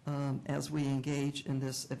as we engage in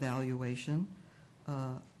this evaluation.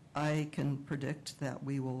 I can predict that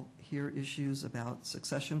we will hear issues about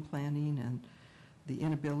succession planning and the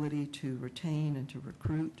inability to retain and to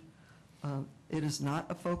recruit. It is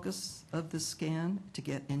not a focus of this scan to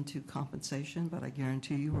get into compensation, but I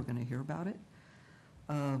guarantee you we're going to hear about it.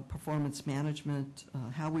 Performance management,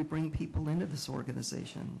 how we bring people into this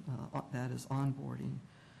organization, that is onboarding.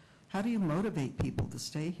 How do you motivate people to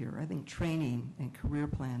stay here? I think training and career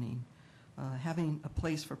planning, having a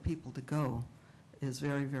place for people to go is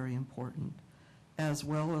very, very important, as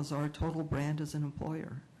well as our total brand as an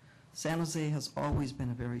employer. San Jose has always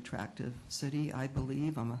been a very attractive city, I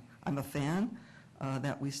believe. I'm a fan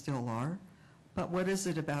that we still are. But what is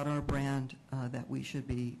it about our brand that we should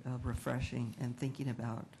be refreshing and thinking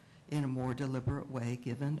about in a more deliberate way,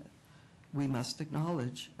 given we must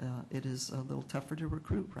acknowledge it is a little tougher to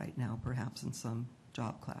recruit right now, perhaps in some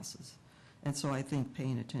job classes. And so I think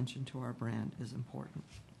paying attention to our brand is important.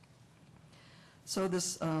 So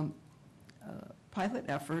this pilot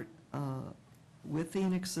effort with the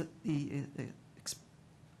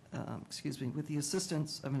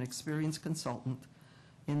assistance of an experienced consultant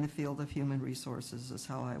in the field of human resources is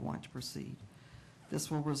how I want to proceed. This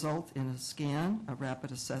will result in a scan, a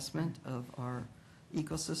rapid assessment of our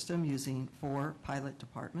ecosystem using 4 pilot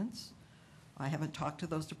departments. I haven't talked to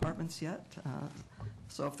those departments yet,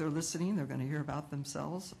 so if they're listening, they're going to hear about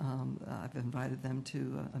themselves. I've invited them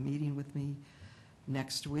to a meeting with me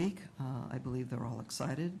next week. I believe they're all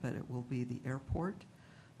excited, but it will be the airport,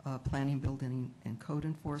 planning, building, and code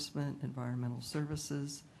enforcement, environmental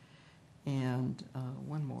services, and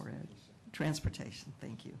one more, Ed, transportation,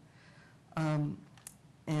 thank you.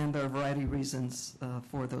 And there are a variety of reasons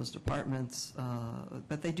for those departments,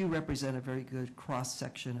 but they do represent a very good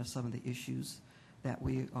cross-section of some of the issues that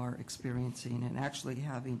we are experiencing and actually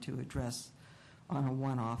having to address on a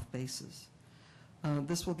one-off basis.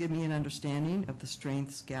 This will give me an understanding of the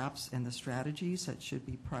strengths, gaps, and the strategies that should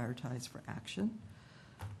be prioritized for action.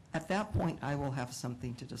 At that point, I will have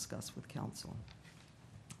something to discuss with council.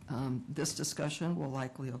 This discussion will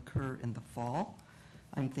likely occur in the fall.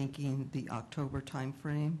 I'm thinking the October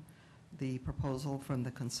timeframe. The proposal from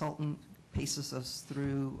the consultant paces us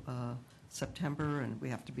through September, and we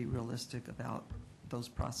have to be realistic about those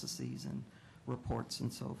processes and reports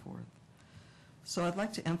and so forth. So I'd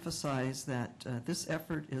like to emphasize that this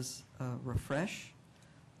effort is a refresh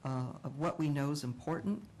of what we know is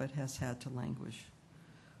important but has had to languish.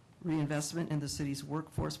 Reinvestment in the city's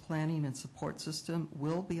workforce planning and support system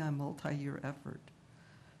will be a multi-year effort.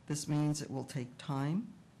 This means it will take time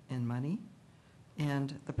and money,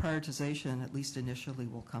 and the prioritization, at least initially,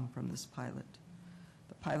 will come from this pilot.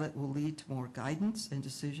 The pilot will lead to more guidance and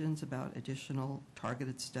decisions about additional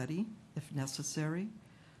targeted study, if necessary.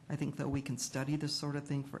 I think that we can study this sort of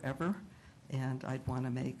thing forever, and I'd want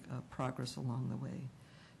to make progress along the way.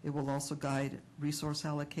 It will also guide resource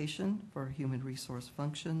allocation for human resource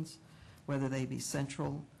functions, whether they be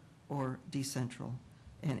central or decentral,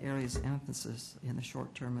 and areas of emphasis in the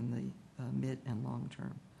short term and the mid and long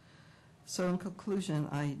term. So in conclusion,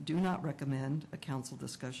 I do not recommend a council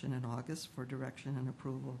discussion in August for direction and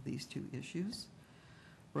approval of these 2 issues.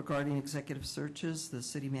 Regarding executive searches, the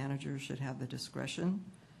city manager should have the discretion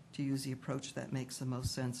to use the approach that makes the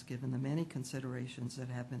most sense given the many considerations that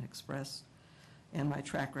have been expressed, and my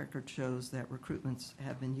track record shows that recruitments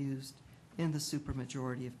have been used in the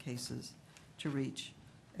supermajority of cases to reach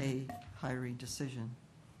a hiring decision.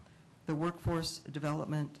 The workforce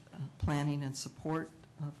development, planning, and support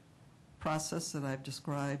process that I've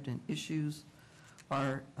described and issues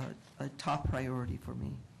are a top priority for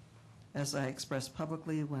me. As I expressed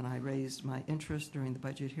publicly when I raised my interest during the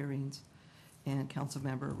budget hearings and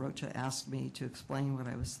Councilmember Rocha asked me to explain what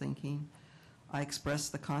I was thinking, I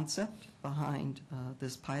expressed the concept behind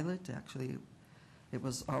this pilot. Actually, it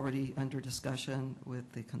was already under discussion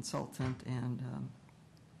with the consultant, and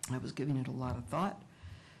I was giving it a lot of thought.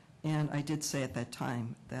 And I did say at that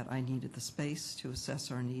time that I needed the space to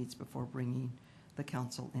assess our needs before bringing the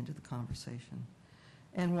council into the conversation.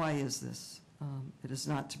 And why is this? It is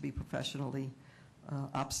not to be professionally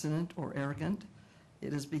obstinate or arrogant.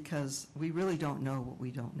 It is because we really don't know what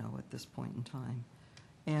we don't know at this point in time.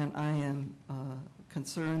 And I am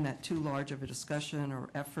concerned that too large of a discussion or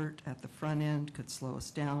effort at the front end could slow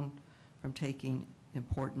us down from taking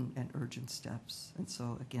important and urgent steps. And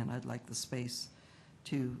so, again, I'd like the space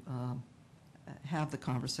to have the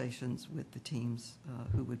conversations with the teams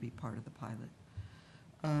who would be part of the pilot.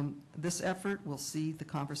 This effort will see the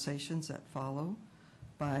conversations that follow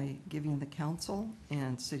by giving the council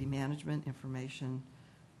and city management information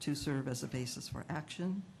to serve as a basis for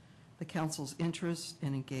action. The council's interest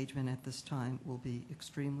and engagement at this time will be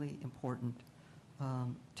extremely important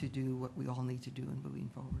to do what we all need to do in moving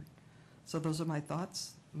forward. So those are my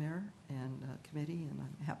thoughts, Mayor and committee, and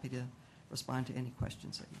I'm happy to respond to any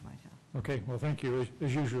questions that you might have. Okay, well, thank you.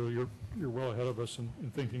 As usual, you're well ahead of us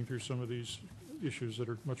in thinking through some of these issues that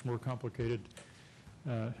are much more complicated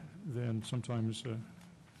than sometimes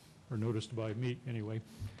are noticed by me anyway.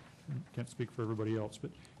 Can't speak for everybody else,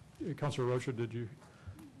 but Councilor Rocha, did you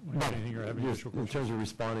have anything or have any additional questions? In terms of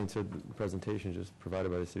responding to the presentation just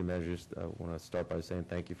provided by the city manager, just want to start by saying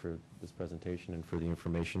thank you for this presentation and for the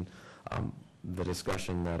information. The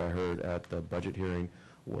discussion that I heard at the budget hearing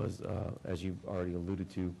was, as you already alluded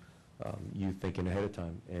to, you thinking ahead of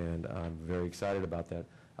time, and I'm very excited about that.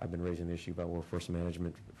 I've been raising the issue about workforce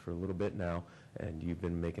management for a little bit now, and you've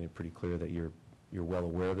been making it pretty clear that you're well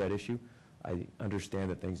aware of that issue. I understand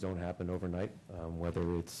that things don't happen overnight,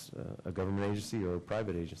 whether it's a government agency or a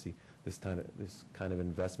private agency. This kind of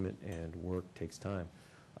investment and work takes time.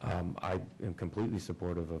 I am completely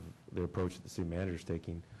supportive of the approach that the city manager is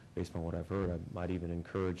taking based on what I've heard. I might even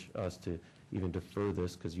encourage us to even defer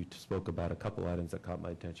this, because you spoke about a couple items that caught my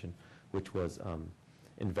attention, which was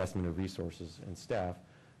investment of resources and staff.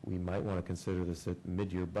 We might want to consider this at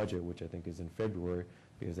mid-year budget, which I think is in February,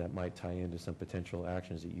 because that might tie into some potential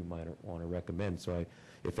actions that you might want to recommend. So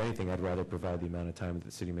if anything, I'd rather provide the amount of time that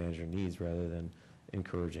the city manager needs rather than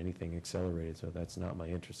encourage anything accelerated. So that's not my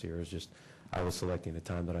interest here. It's just I was selecting the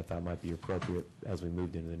time that I thought might be appropriate as we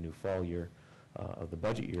moved into the new fall year of the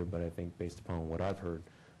budget year. But I think based upon what I've heard,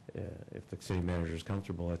 if the city manager is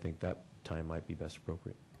comfortable, I think that time might be best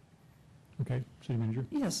appropriate. Okay, city manager?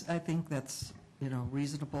 Yes, I think that's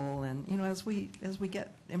reasonable, and as we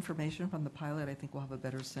get information from the pilot, I think we'll have a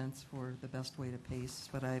better sense for the best way to pace.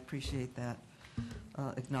 But I appreciate that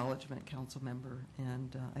acknowledgement, council member,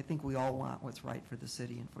 and I think we all want what's right for the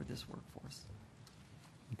city and for this workforce.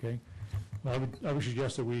 Okay, well, I would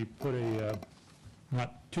suggest that we put a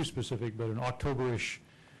not too specific, but an October-ish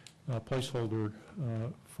placeholder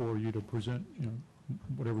for you to present,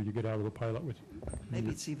 whatever you get out of the pilot with. Maybe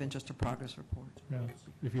it's even just a progress report. Yeah.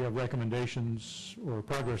 If you have recommendations or a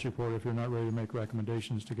progress report, if you're not ready to make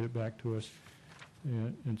recommendations, to get it back to us.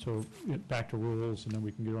 And so back to rules, and then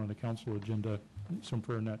we can get on the council agenda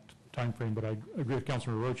somewhere in that time frame. But I agree with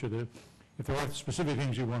Councilor Rocha that if there are specific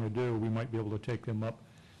things you want to do, we might be able to take them up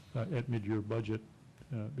at mid-year budget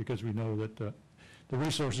because we know that the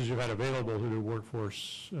resources you've had available to the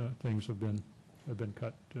workforce things have been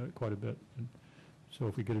cut quite a bit. And so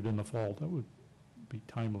if we get it in the fall, that would be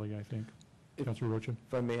timely, I think. Councilor Rocha?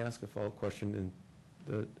 If I may ask a follow-up question,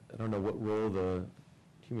 I don't know what role the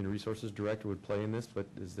Human Resources Director would play in this, but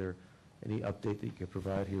is there any update that you could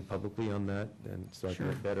provide here publicly on that, and so I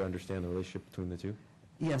can better understand the relationship between the two?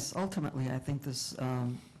 Yes, ultimately, I think this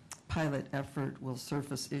pilot effort will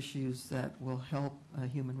surface issues that will help a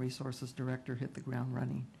Human Resources Director hit the ground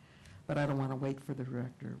running. But I don't want to wait for the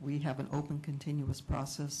director. We have an open, continuous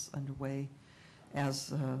process underway.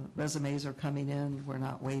 As resumes are coming in, we're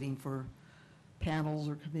not waiting for panels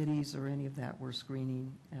or committees or any of that. We're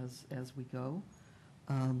screening as we go.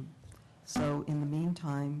 So in the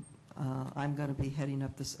meantime, I'm going to be heading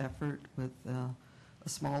up this effort with a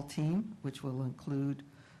small team, which will include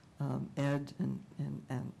Ed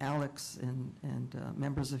and Alex and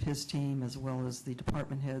members of his team, as well as the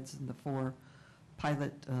department heads and the 4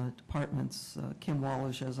 pilot departments. Kim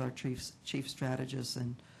Wallish as our chief strategist,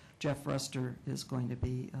 and Jeff Ruster is going to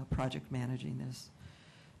be project managing this.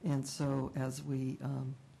 And so as we,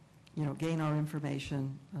 gain our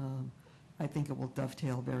information, I think it will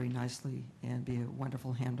dovetail very nicely and be a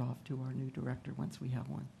wonderful handoff to our new director once we have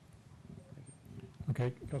one.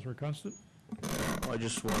 Okay, Councilor Constant? I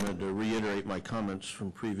just wanted to reiterate my comments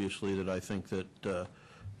from previously that I think that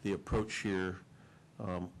the approach here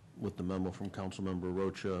with the memo from Councilmember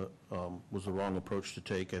Rocha was the wrong approach to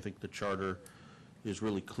take. I think the charter is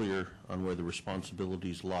really clear on where the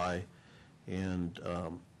responsibilities lie. And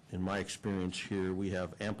in my experience here, we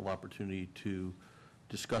have ample opportunity to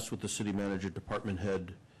discuss with the city manager, department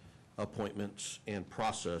head appointments and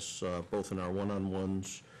process, both in our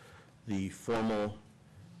one-on-ones, the formal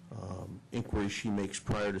inquiry she makes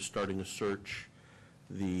prior to starting a search,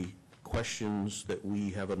 the questions that we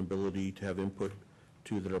have an ability to have input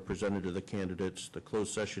to that are presented to the candidates, the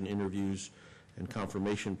closed session interviews and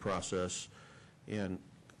confirmation process. And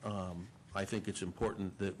I think it's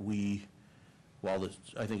important that we,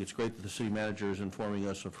 I think it's great that the city manager is informing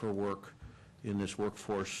us of her work in this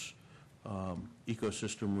workforce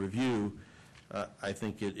ecosystem review. I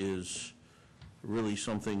think it is really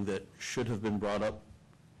something that should have been brought up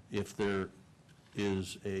if there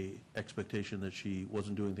is a expectation that she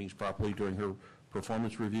wasn't doing things properly during her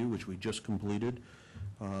performance review, which we just completed.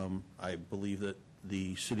 I believe that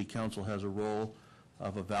the city council has a role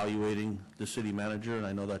of evaluating the city manager, and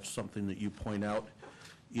I know that's something that you point out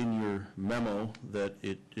in your memo, that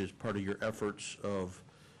it is part of your efforts of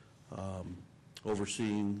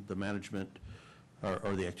overseeing the management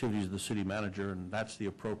or the activities of the city manager, and that's the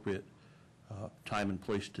appropriate time and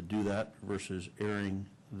place to do that versus airing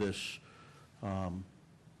this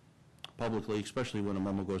publicly, especially when a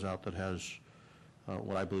memo goes out that has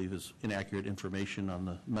what I believe is inaccurate information on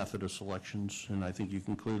the method of selections. And I think you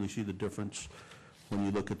can clearly see the difference when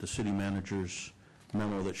you look at the city manager's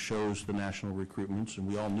memo that shows the national recruitments, and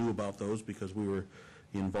we all knew about those because we were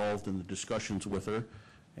involved in the discussions with her.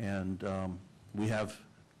 And we have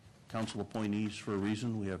council appointees for a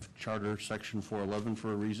reason. We have Charter Section 411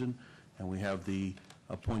 for a reason, and we have the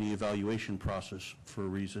appointee evaluation process for a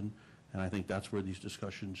reason. And I think that's where these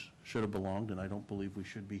discussions should have belonged, and I don't believe we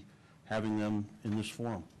should be having them in this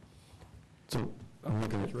forum. So I'm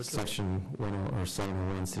looking at section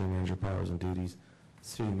 701, city manager powers and duties.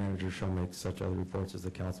 City manager shall make such other reports as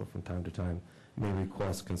the council from time to time may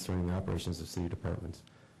request concerning the operations of city departments.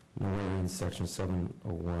 Nowhere in section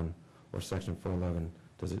 701 or section 411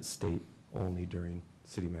 does it state only during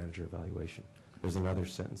city manager evaluation. There's another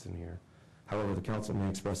sentence in here. However, the council may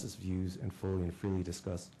express its views and fully and freely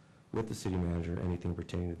discuss with the city manager anything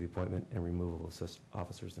pertaining to the appointment and removal of such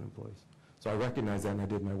officers and employees. So I recognize that, and I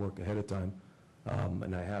did my work ahead of time,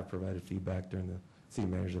 and I have provided feedback during the city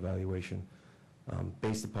manager's evaluation.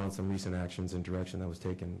 Based upon some recent actions and direction that was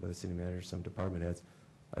taken by the city manager, some department heads,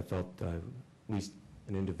 I felt at least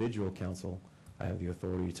an individual council, I have the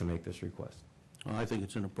authority to make this request. I think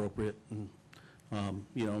it's inappropriate. And,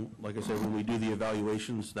 like I said, when we do the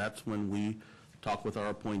evaluations, that's when we talk with our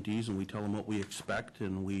appointees and we tell them what we expect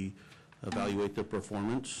and we evaluate their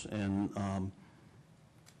performance. And,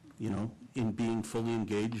 in being fully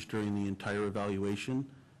engaged during the entire evaluation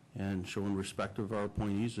and showing respect of our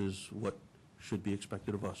appointees is what should be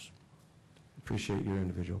expected of us. Appreciate your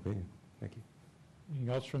individual opinion. Thank you.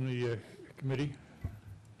 Anything else from the committee?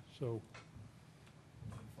 So,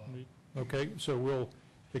 okay, so we'll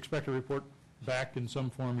expect a report back in some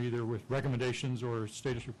form, either with recommendations or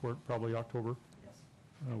status report, probably October,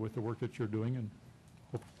 with the work that you're doing, and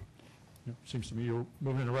hope, seems to me you're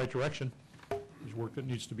moving in the right direction. There's work that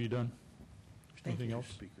needs to be done. Anything else?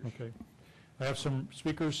 Okay. I have some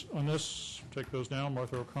speakers on this. Take those now.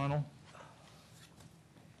 Martha O'Connell.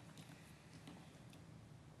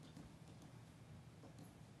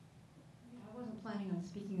 I wasn't planning on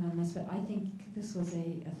speaking on this, but I think this was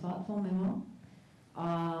a thoughtful memo.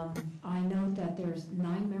 I note that there's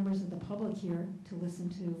 9 members of the public here to listen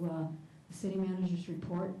to the city manager's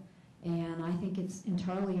report, and I think it's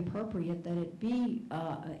entirely appropriate that it be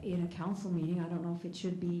in a council meeting. I don't know if it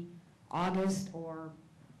should be August or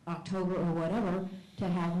October or whatever, to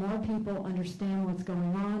have more people understand what's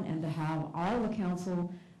going on and to have all the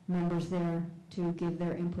council members there to give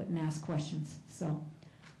their input and ask questions. So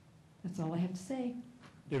that's all I have to say.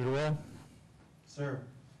 David Wall. Sir,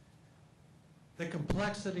 the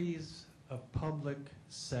complexities of public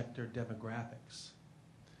sector demographics.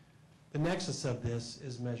 The nexus of this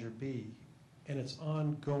is Measure B and its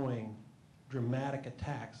ongoing dramatic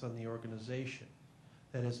attacks on the organization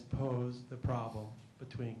that has posed the problem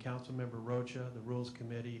between Councilmember Rocha, the Rules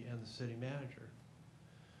Committee, and the city manager.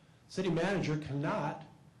 City manager cannot,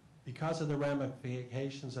 because of the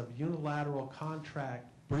ramifications of unilateral contract,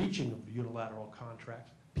 breaching of unilateral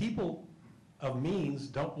contracts, people of means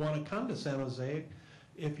don't want to come to San Jose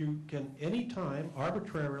if you can anytime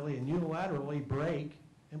arbitrarily and unilaterally break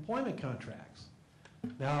employment contracts.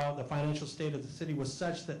 Now, the financial state of the city was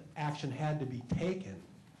such that action had to be taken,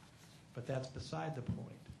 but that's beside the point.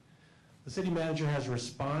 The city manager has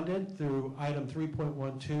responded through item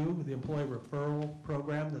 3.12, the employee referral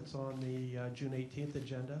program that's on the June 18th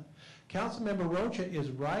agenda. Councilmember Rocha is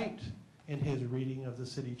right in his reading of the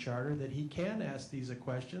city charter that he can ask these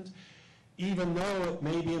questions, even though it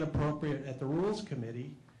may be inappropriate at the Rules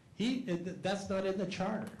Committee. That's not in the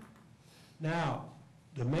charter. Now,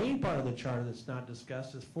 the main part of the charter that's not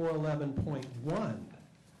discussed is 411.1.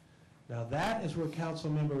 Now, that is where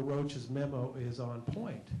Councilmember Rocha's memo is on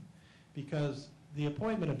point, because the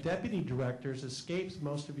appointment of deputy directors escapes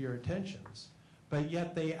most of your attentions, but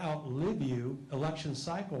yet they outlive you election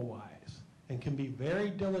cycle-wise and can be very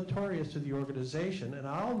deleterious to the organization. And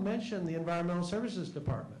I'll mention the Environmental Services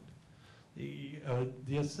Department,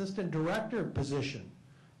 the assistant director position,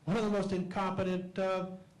 one of the most incompetent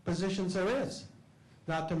positions there is,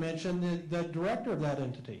 not to mention the director of that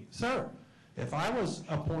entity. Sir, if I was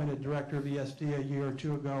appointed director of ESD a year or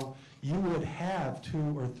two ago, you would have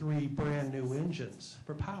 2 or 3 brand new engines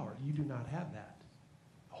for power. You do not have that.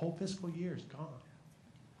 The whole fiscal year is gone.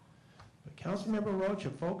 But Councilmember Rocha,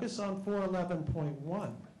 focus on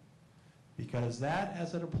 411.1, because that,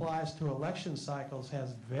 as it applies to election cycles,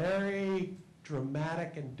 has very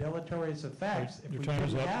dramatic and deleterious effects if we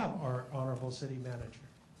didn't have our honorable city manager.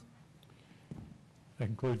 That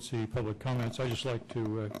concludes the public comments. I'd just like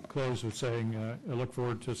to close with saying I look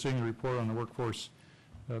forward to seeing the report on the workforce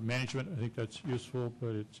management. I think that's useful,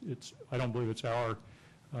 but I don't believe it's our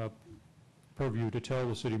purview to tell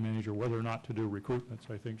the city manager whether or not to do recruitments.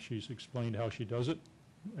 I think she's explained how she does it.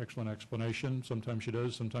 Excellent explanation. Sometimes she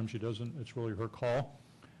does, sometimes she doesn't. It's really her call.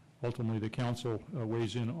 Ultimately, the council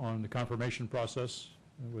weighs in on the confirmation process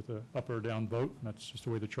with an up or down vote, and that's just the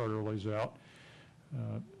way the charter lays out.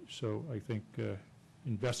 So I think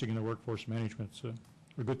investing in the workforce management's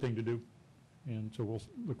a good thing to do, and so we'll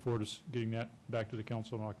look forward to getting that back to the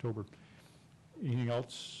council in October. Anything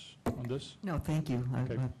else on this? No, thank you.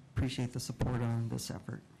 Okay. I appreciate the support on this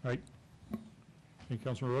effort. All right. Thank you,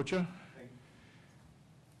 Councilman Rocha.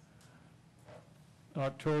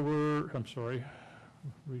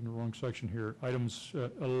 Reading the wrong section here. Items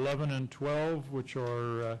 11 and 12, which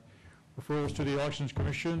are referrals to the Elections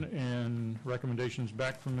Commission and recommendations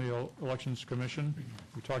back from the Elections Commission.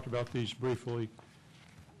 We talked about these briefly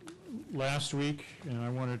last week, and I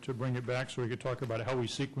wanted to bring it back so we could talk about how we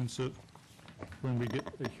sequence it when we get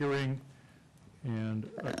a hearing. And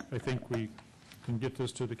I think we can get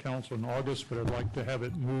this to the council in August, but I'd like to have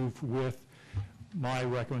it move with my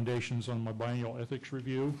recommendations on my biennial ethics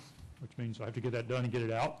review, which means I have to get that done and get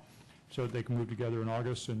it out so that they can move together in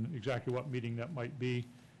August. And exactly what meeting that might be,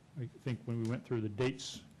 I think when we went through the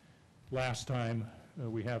dates last time,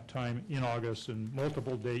 we have time in August and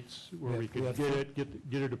multiple dates where we could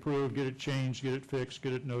get it approved, get it changed, get it fixed,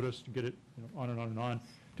 get it noticed, get it on and on and on,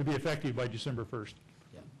 to be effective by December 1st.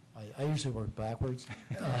 Yeah, I usually work backwards,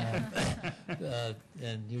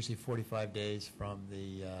 and usually 45 days from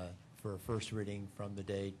the, for a first reading from the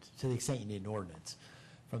date, to the extent you need an ordinance,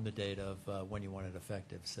 from the date of when you want it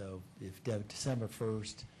effective. So if December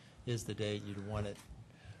 1st is the date, you'd want it,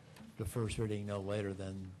 the first reading no later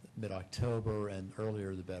than mid-October, and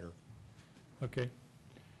earlier the better. Okay.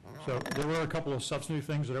 So there were a couple of substantive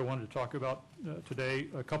things that I wanted to talk about today.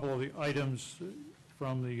 A couple of the items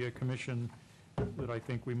from the commission that I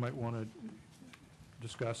think we might want to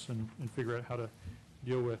discuss and figure out how to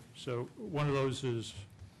deal with. So one of those is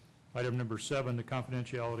item number 7, the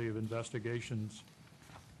confidentiality of investigations.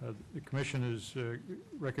 The commission is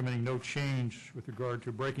recommending no change with regard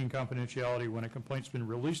to breaking confidentiality when a complaint's been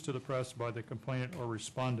released to the press by the complainant or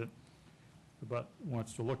respondent, but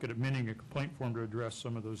wants to look at amending a complaint form to address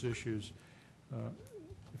some of those issues.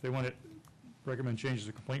 If they want to recommend changes to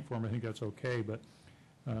the complaint form, I think that's okay, but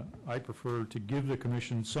I prefer to give the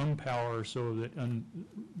commission some power so that under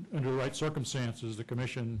the right circumstances, the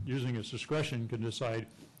commission, using its discretion, can decide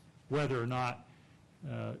whether or not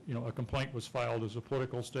a complaint was filed as a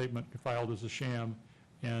political statement, filed as a sham,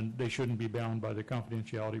 and they shouldn't be bound by the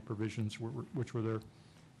confidentiality provisions which were there,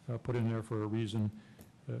 put in there for a reason,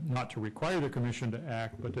 not to require the commission to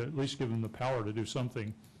act, but to at least give them the power to do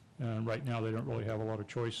something. And right now, they don't really have a lot of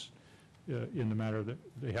choice in the matter that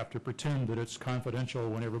they have to pretend that it's confidential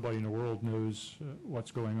when everybody in the world knows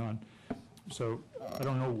what's going on. So I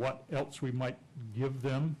don't know what else we might give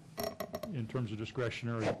them in terms of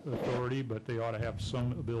discretionary authority, but they ought to have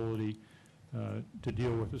some ability to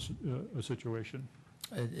deal with a situation.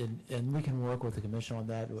 And we can work with the commission on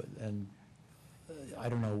that, and I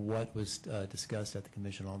don't know what was discussed at the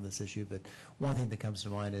commission on this issue, but one thing that comes to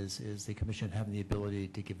mind is the commission having the ability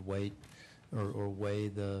to give weight or weigh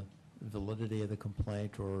the validity of the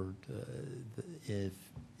complaint, or if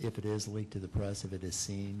it is leaked to the press, if it is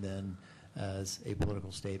seen then as a political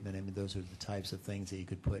statement. I mean, those are the types of things that you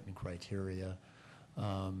could put in criteria.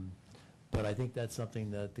 But I think that's something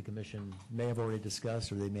that the commission may have already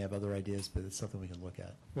discussed, or they may have other ideas, but it's something we can look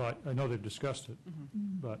at. Well, I know they've discussed it,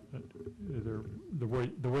 but the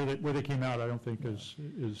way they came out, I don't think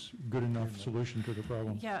is good enough solution to the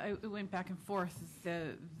problem. Yeah, it went back and forth.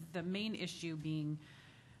 The main issue being,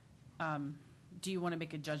 do you want to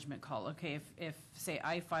make a judgment call? Okay, if say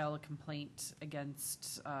I file a complaint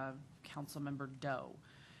against Councilmember Doe,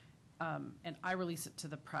 and I release it to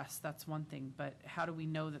the press, that's one thing, but how do we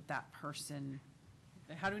know that person,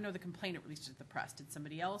 how do we know the complainant released it to the press? Did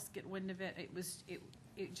somebody else get wind of it?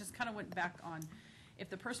 It just kind of went back on, if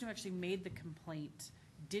the person who actually made the complaint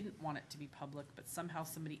didn't want it to be public, but somehow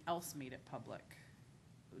somebody else made it public,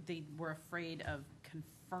 they were afraid of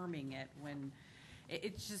confirming it when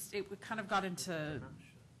it kind of got into,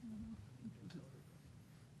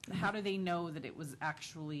 how do they know that it was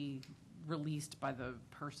actually released by the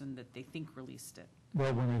person that they think released it?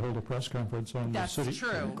 Well, when we hold a press conference on the city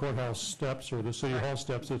courthouse steps or the city hall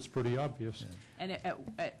steps, it's pretty obvious. And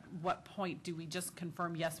at what point do we just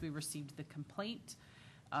confirm, yes, we received the complaint?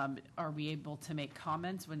 Are we able to make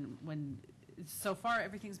comments when so far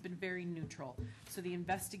everything's been very neutral? So the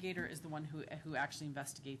investigator is the one who actually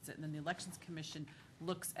investigates it, and then the Elections Commission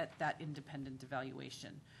looks at that independent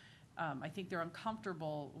evaluation. I think they're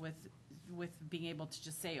uncomfortable with being able to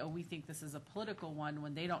just say, oh, we think this is a political one,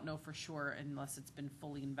 when they don't know for sure unless it's been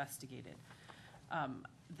fully investigated.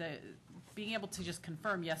 Being able to just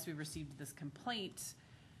confirm, yes, we received this complaint,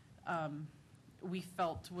 we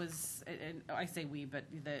felt was, and I say we, but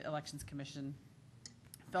the Elections Commission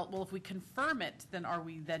felt, well, if we confirm it, then are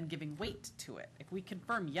we then giving weight to it? If we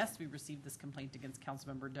confirm, yes, we received this complaint against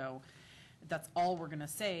Councilmember Doe, that's all we're going to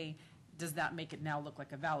say, does that make it now look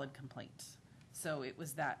like a valid complaint? So it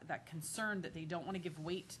was that concern that they don't want to give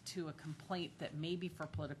weight to a complaint that may be for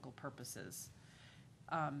political purposes,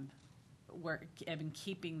 where and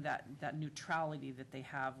keeping that neutrality that they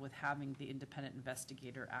have with having the independent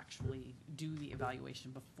investigator actually do the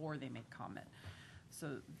evaluation before they make comment.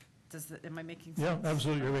 So am I making sense? Yeah,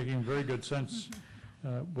 absolutely. You're making very good sense.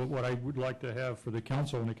 But what I would like to have for the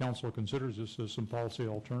council, when the council considers this, is some policy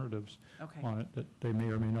alternatives on it that they may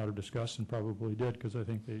or may not have discussed, and probably did, because I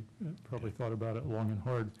think they probably thought about it long and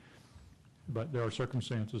hard. But there are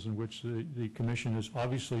circumstances in which the commission is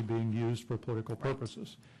obviously being used for political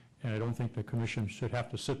purposes, and I don't think the commission should have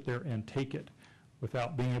to sit there and take it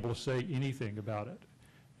without being able to say anything about it.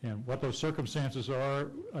 And what those circumstances are,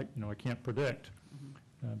 I can't predict.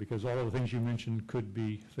 Because all of the things you mentioned could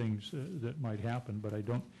be things that might happen, but I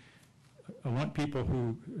want people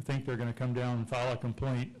who think they're going to come down and file a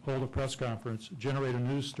complaint, hold a press conference, generate a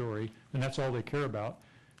news story, and that's all they care about,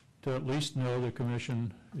 to at least know the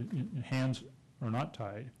commission hands are not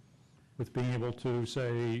tied with being able to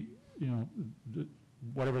say,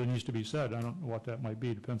 whatever needs to be said. I don't know what that might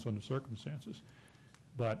be, it depends on the circumstances.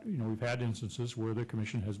 But, we've had instances where the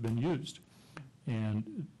commission has been used.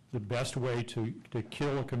 And the best way to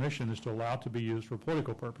kill a commission is to allow it to be used for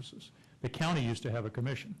political purposes. The county used to have a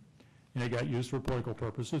commission, and it got used for political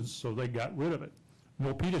purposes, so they got rid of it.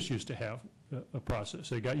 Milpitas used to have a process.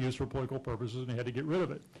 They got used for political purposes, and they had to get rid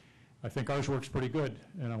of it. I think ours works pretty good,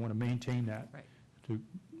 and I want to maintain that, to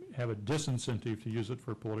have a disincentive to use it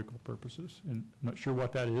for political purposes. And I'm not sure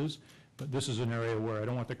what that is, but this is an area where I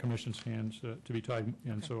don't want the commission's hands to be tied,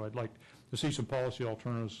 and so I'd like to see some policy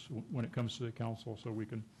alternatives when it comes to the council so we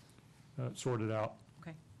can sort it out.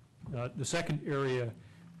 Okay. The second area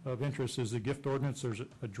of interest is the gift ordinance. There's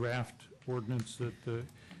a draft ordinance that the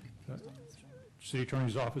city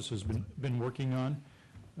attorney's office has been working on,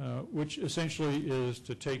 which essentially is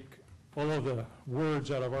to take all of the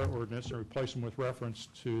words out of our ordinance and replace them with reference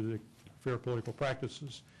to the Fair Political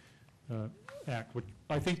Practices Act, which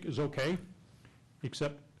I think is okay,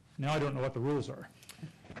 except now I don't know what the rules are.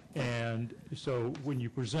 And so when you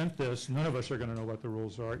present this, none of us are going to know what the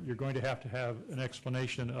rules are. You're going to have an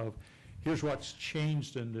explanation of, here's what's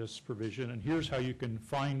changed in this provision, and here's how you can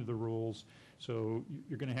find the rules. So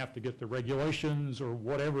you're going to have to get the regulations or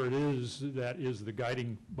whatever it is that is the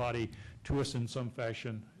guiding body to us in some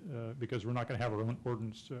fashion, because we're not going to have our own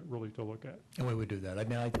ordinance really to look at. And we would do that. I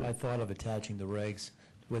mean, I thought of attaching the regs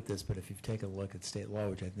with this, but if you've taken a look at state law,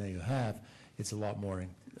 which I know you have, it's a lot more,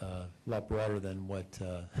 lot broader than what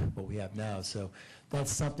we have now. So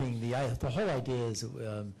that's something, the whole idea is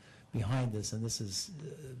behind this, and this has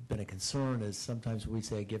been a concern, is sometimes we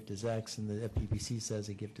say a gift is X and the FPPC says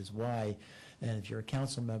a gift is Y. And if you're a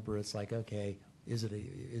council member, it's like, okay, is it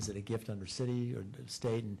a gift under city or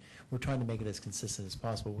state? And we're trying to make it as consistent as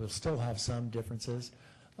possible. We'll still have some differences,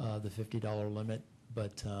 the $50 limit,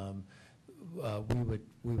 but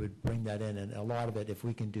we would bring that in, and a lot of it, if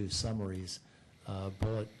we can do summaries,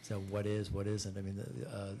 bullets of what is, what isn't. I mean,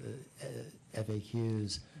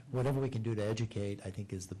 FAQs, whatever we can do to educate, I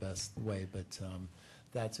think is the best way, but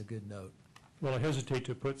that's a good note. Well, I hesitate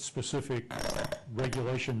to put specific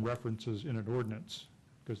regulation references in an ordinance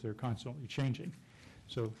because they're constantly changing.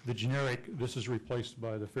 So the generic, this is replaced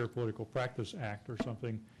by the Fair Political Practice Act or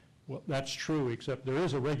something, well, that's true, except there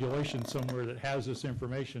is a regulation somewhere that has this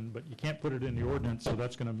information, but you can't put it in the ordinance, so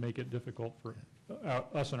that's going to make it difficult for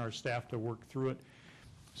us and our staff to work through it.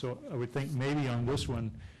 So I would think maybe on this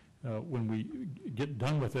one, when we get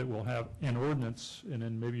done with it, we'll have an ordinance, and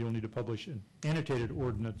then maybe you'll need to publish an annotated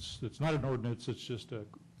ordinance. It's not an ordinance, it's just a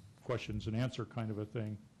questions and answer kind of a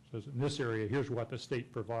thing. It says in this area, here's what the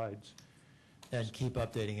state provides. And keep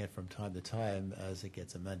updating it from time to time as it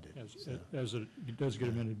gets amended. As it does get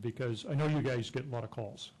amended, because I know you guys get a lot of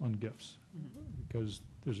calls on gifts, because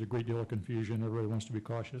there's a great deal of confusion, everybody wants to be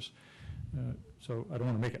cautious. So I don't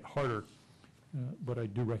want to make it harder, but I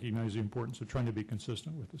do recognize the importance of trying to be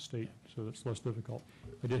consistent with the state, so that's less difficult.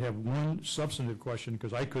 I did have one substantive question,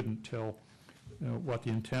 because I couldn't tell what the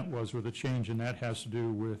intent was with the change, and that has to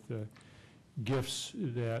do with gifts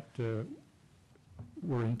that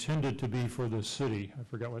were intended to be for the city. I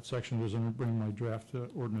forgot what section it was. I'm bringing my draft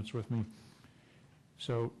ordinance with me.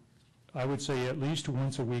 So I would say at least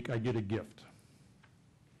once a week I get a gift.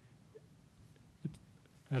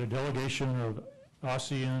 I had a delegation of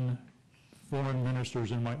ASEAN foreign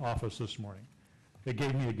ministers in my office this morning. They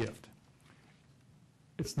gave me a gift.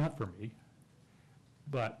 It's not for me,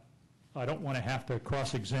 but I don't want to have to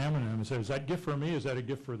cross-examine them and say, is that gift for me? Is that a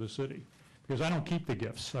gift for the city? Because I don't keep the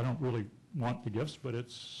gifts. I don't really want the gifts, but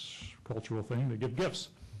it's a cultural thing to give gifts.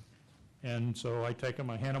 And so I take them,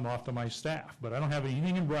 I hand them off to my staff, but I don't have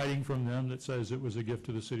anything in writing from them that says it was a gift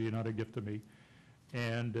to the city and not a gift to me.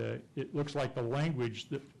 And it looks like the language,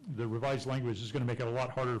 the revised language is going to make it a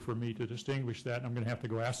lot harder for me to distinguish that, and I'm going to have to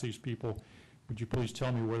go ask these people, would you please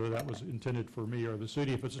tell me whether that was intended for me or the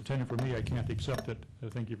city? If it's intended for me, I can't accept it.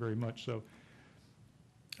 Thank you very much. So.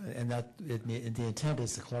 And the intent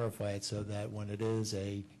is to clarify it so that when it is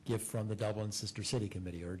a gift from the Dublin Sister City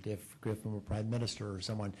Committee or a gift from a prime minister or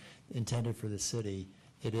someone intended for the city,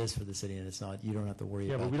 it is for the city, and it's not, you don't have to worry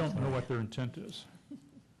about it. Yeah, but we don't know what their intent is.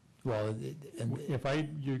 Well,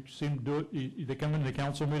 you seem to do it, they come into the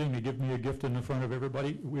council meeting, they give me a gift in the front of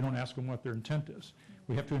everybody, we don't ask them what their intent is.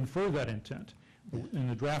 We have to infer that intent. In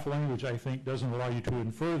the draft language, I think, doesn't allow you to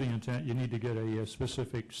infer the intent. You need to get a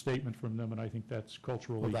specific statement from them, and I think that's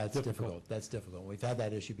culturally difficult. That's difficult. We've had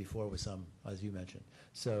that issue before with some, as you mentioned.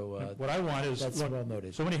 So what I want is, that's well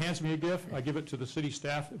noted. Somebody hands me a gift, I give it to the city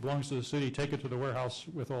staff, it belongs to the city, take it to the warehouse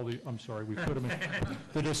with all the, I'm sorry, we put them in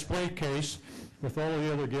the display case with all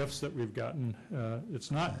the other gifts that we've gotten. It's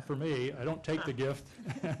not for me. I don't take the gift,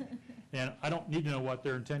 and I don't need to know what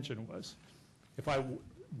their intention was. If I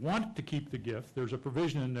want to keep the gift, there's a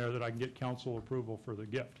provision in there that I can get council approval for the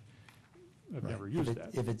gift. I've never used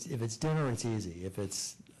that. If it's dinner, it's easy. If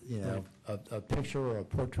it's, you know, a picture or a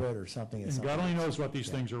portrait or something. And God only knows what these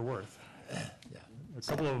things are worth. Yeah. A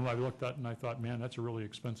couple of them I looked at and I thought, man, that's a really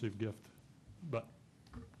expensive gift. But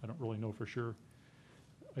I don't really know for sure.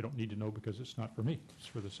 I don't need to know because it's not for me. It's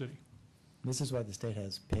for the city. This is why the state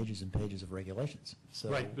has pages and pages of regulations. So,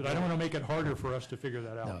 right, but I don't want to make it harder for us to figure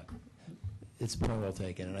that out. No. It's point well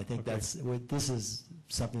taken, and I think this is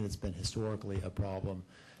something that's been historically a problem,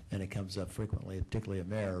 and it comes up frequently, particularly a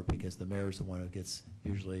mayor, because the mayor is the one who gets,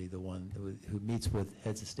 usually the one who meets with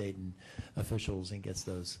heads of state and officials and gets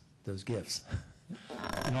those gifts.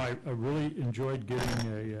 You know, I really enjoyed getting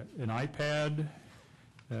an iPad,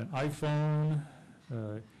 an iPhone,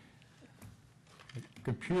 a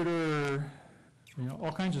computer, you know,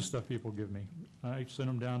 all kinds of stuff people give me. I send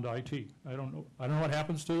them down to IT. I don't know what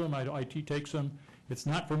happens to them. IT takes them. It's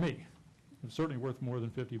not for me. It's certainly worth more than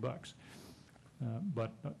 $50.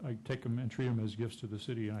 But I take them and treat them as gifts to the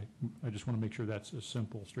city, and I just want to make sure that's a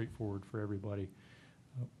simple, straightforward for everybody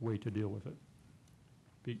way to deal with it.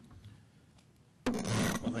 Pete?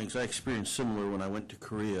 Well, thanks. I experienced similar when I went to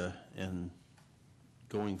Korea and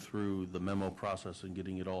going through the memo process and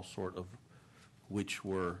getting it all sort of which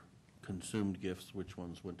were consumed gifts, which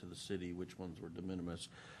ones went to the city, which ones were de minimis,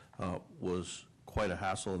 was quite a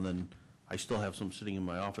hassle. And then I still have some sitting in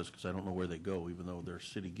my office because I don't know where they go, even though they're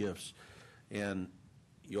city gifts. And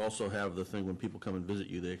you also have the thing when people come and visit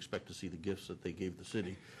you, they expect to see the gifts that they gave the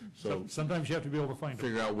city. So sometimes you have to be able to find them.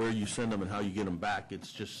 figure out where you send them and how you get them back.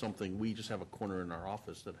 It's just something, we just have a corner in our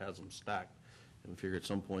office that has them stacked. And we figure at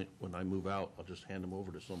some point, when I move out, I'll just hand them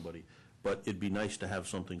over to somebody. But it'd be nice to have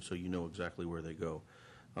something so you know exactly where they go.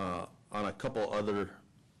 On a couple other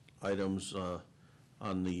items,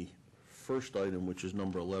 on the first item, which is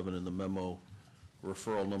number 11 in the memo,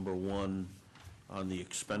 referral number 1 on the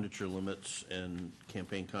expenditure limits and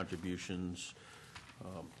campaign contributions.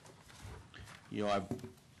 You know,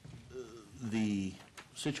 the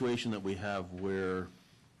situation that we have where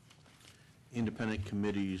independent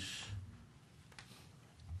committees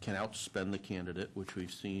can outspend the candidate, which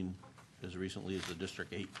we've seen as recently as the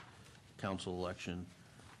District 8 council election,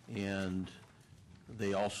 and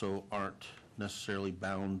they also aren't necessarily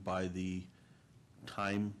bound by the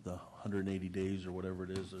time, the 180 days or whatever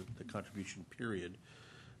it is, the contribution period.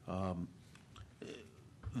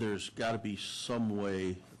 There's got to be some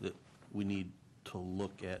way that we need to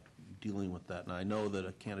look at dealing with that. And I know that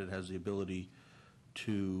a candidate has the ability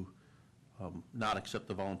to not accept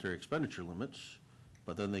the voluntary expenditure limits,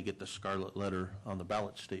 but then they get the scarlet letter on the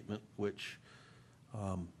ballot statement, which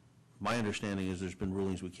my understanding is there's been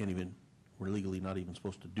rulings we're legally not even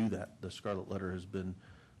supposed to do that. The scarlet letter has been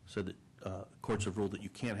said that courts have ruled that you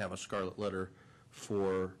can't have a scarlet letter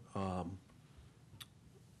for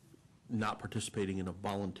not participating in a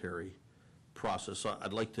voluntary process. So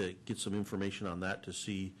I'd like to get some information on that to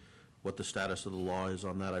see what the status of the law is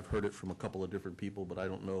on that. I've heard it from a couple of different people, but I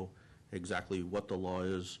don't know exactly what the law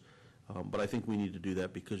is. But I think we need to do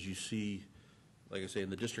that because you see, like I say, in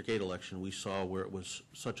the District 8 election, we saw where it was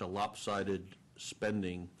such a lopsided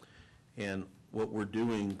spending. And what we're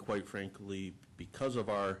doing, quite frankly, because of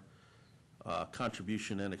our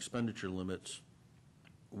contribution and expenditure limits,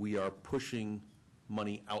 we are pushing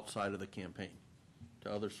money outside of the campaign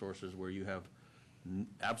to other sources where you have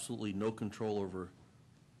absolutely no control over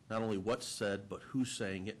not only what's said, but who's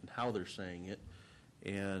saying it and how they're saying it.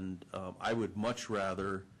 And I would much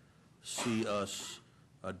rather see us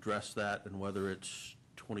address that, and whether it's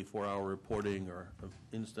 24-hour reporting or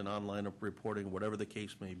instant online reporting, whatever the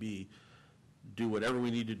case may be, do whatever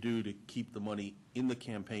we need to do to keep the money in the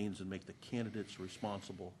campaigns and make the candidates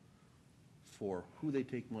responsible for who they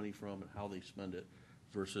take money from and how they spend it,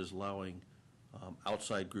 versus allowing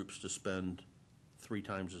outside groups to spend 3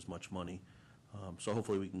 times as much money. So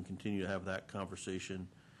hopefully we can continue to have that conversation.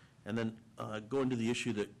 And then going to the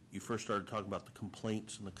issue that you first started talking about, the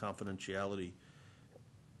complaints and the confidentiality,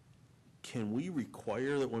 can we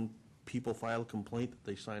require that when people file a complaint that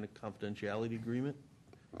they sign a confidentiality agreement?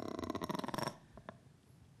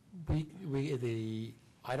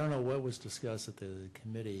 I don't know what was discussed at the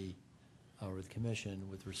committee or the commission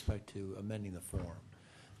with respect to amending the form.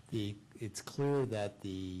 It's clear that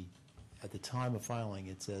at the time of filing,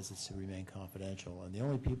 it says it's to remain confidential, and the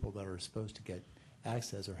only people that are supposed to get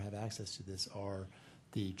access or have access to this are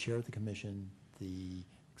the chair of the commission, the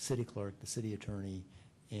city clerk, the city attorney,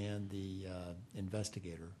 and the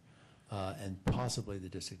investigator, and possibly the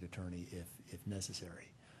district attorney if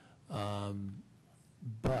necessary.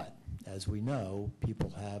 But as we know,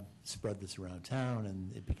 people have spread this around town,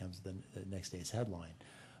 and it becomes the next day's headline.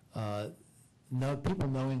 No, people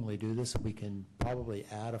knowingly do this. We can probably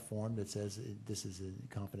add a form that says this is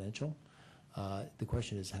confidential. The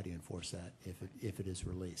question is, how do you enforce that if it is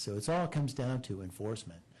released? So it all comes down to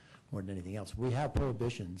enforcement more than anything else. We have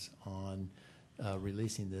prohibitions on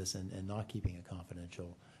releasing this and not keeping it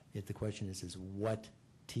confidential. The question is what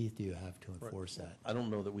teeth do you have to enforce that? I don't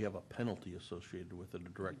know that we have a penalty associated with it, a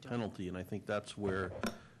direct penalty, and I think that's where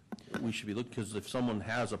we should be looking, because if someone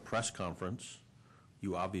has a press conference,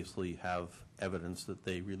 you obviously have evidence that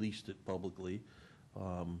they released it publicly,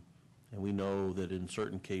 and we know that in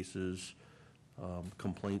certain cases,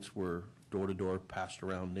 complaints were door-to-door passed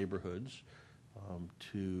around neighborhoods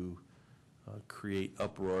to create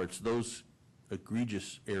uproar. It's those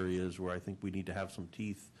egregious areas where I think we need to have some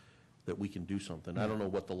teeth that we can do something. I don't know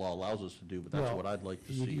what the law allows us to do, but that's what I'd like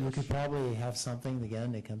to see. You could probably have something,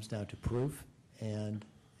 again, it comes down to proof and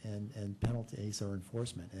penalties or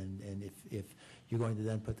enforcement. And if you're going to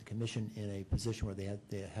then put the commission in a position where they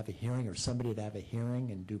have a hearing, or somebody to have a hearing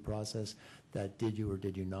and due process that did you or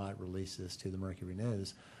did you not release this to the Mercury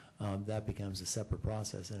News, that becomes a separate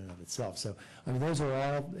process in and of itself. So, I mean, those are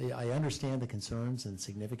all, I understand the concerns and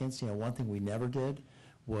significance. You know, one thing we never did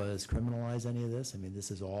was criminalize any of this. I mean,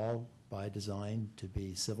 this is all by design to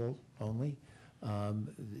be civil only.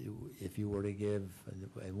 If you were to give,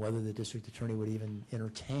 and whether the district attorney would even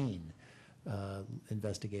entertain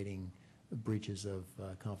investigating breaches of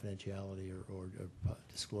confidentiality or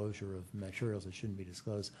disclosure of materials that shouldn't be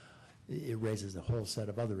disclosed, it raises a whole set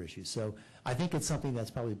of other issues. So I think it's something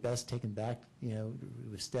that's probably best taken back, you know,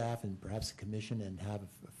 with staff and perhaps the commission, and have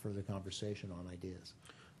a further conversation on ideas.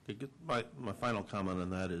 Okay, my final comment on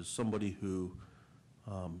that is somebody who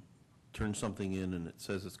turns something in and it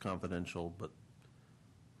says it's confidential, but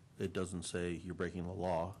it doesn't say you're breaking the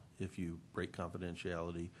law if you break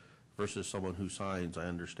confidentiality, versus someone who signs, I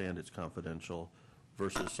understand it's confidential,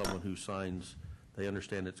 versus someone who signs, they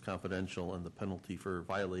understand it's confidential and the penalty for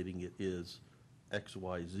violating it is X,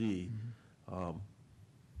 Y, Z.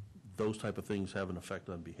 Those type of things have an effect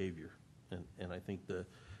on behavior. And I think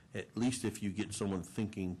at least if you get someone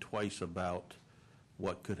thinking twice about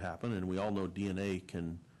what could happen, and we all know DNA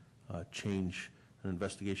can change an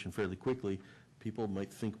investigation fairly quickly, people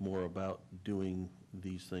might think more about doing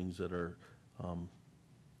these things that are,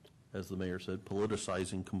 as the mayor said,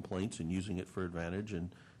 politicizing complaints and using it for advantage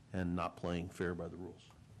and not playing fair by the rules.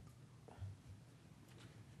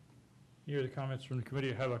 You hear the comments from the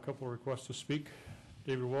committee. I have a couple of requests to speak.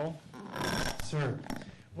 David Wall. Sir,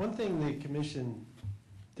 one thing the commission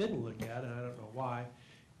didn't look at, and I don't know why,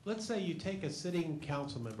 let's say you take a sitting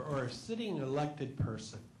council member or a sitting elected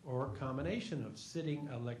person or a combination of sitting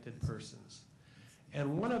elected persons,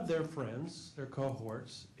 and one of their friends, their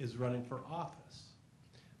cohorts, is running for office.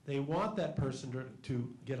 They want that person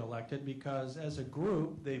to get elected because as a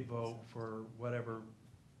group they vote for whatever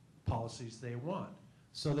policies they want.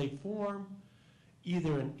 So they form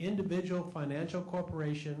either an individual financial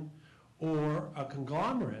corporation or a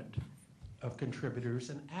conglomerate of contributors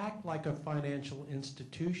and act like a financial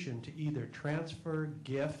institution to either transfer,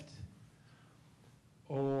 gift,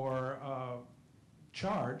 or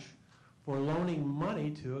charge for loaning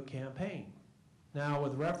money to a campaign. Now,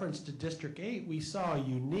 with reference to District 8, we saw a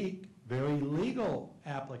unique, very legal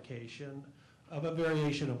application of a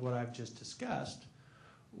variation of what I've just discussed,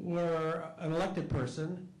 where an elected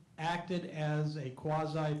person acted as a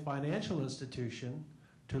quasi-financial institution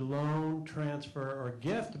to loan, transfer, or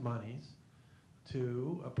gift monies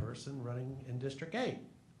to a person running in District 8.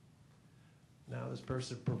 Now, this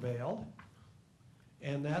person prevailed,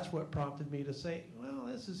 and that's what prompted me to say, well,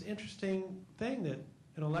 this is an interesting thing that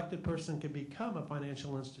an elected person can become a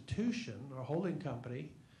financial institution or holding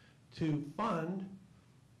company to fund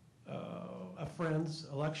a friend's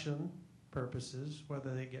election purposes,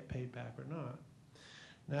 whether they get paid back or not.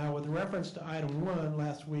 Now, with reference to item 1,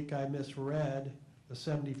 last week I misread the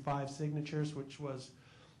 75 signatures, which was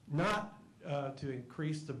not to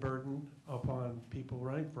increase the burden upon people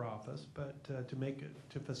running for office, but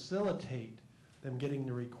to facilitate them getting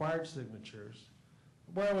the required signatures.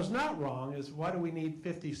 Where I was not wrong is, why do we need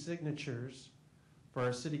 50 signatures for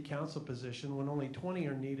our city council position when only 20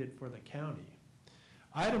 are needed for the county?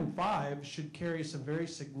 Item 5 should carry some very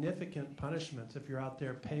significant punishments if you're out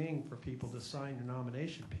there paying for people to sign your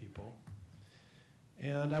nomination people.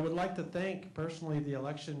 And I would like to thank personally the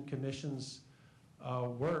Election Commission's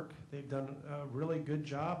work. They've done a really good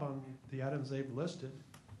job on the items they've listed,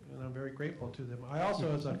 and I'm very grateful to them. I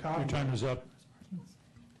also, as a Your time is up.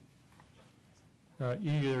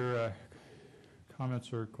 Either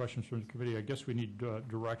comments or questions from the committee? I guess we need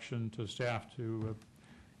direction to staff to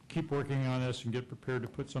keep working on this and get prepared to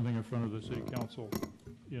put something in front of the city council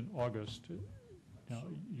in August. Now,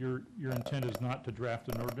 your intent is not to draft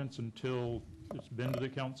an ordinance until it's been to the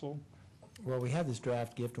council? Well, we have this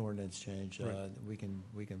draft gift ordinance change. Right. We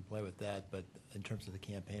can play with that, but in terms of the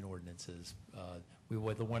campaign ordinances, we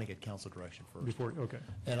would want to get council direction first. Before, okay.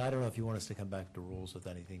 And I don't know if you want us to come back to rules with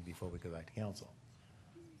anything before we go back to council.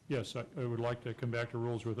 Yes, I would like to come back to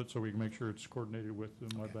rules with it so we can make sure it's coordinated with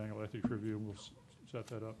the Mud Bangle Ethics Review, and we'll set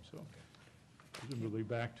that up. So presumably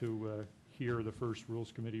back to here, the first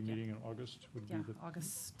Rules Committee meeting in August would be the...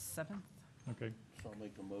 August 7th. Okay. So I'll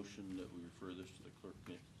make a motion that we refer this to the clerk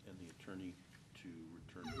and the attorney to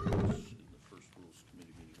return to us in the first Rules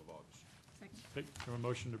Committee meeting of August. Okay, so a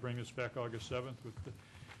motion to bring this back August 7th with the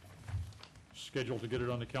schedule to get it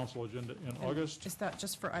on the council agenda in August. Is that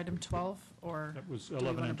just for item 12, or That was do we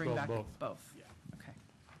 11 want to and bring 12 back both. both? Yeah. Okay.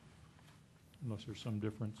 Unless there's some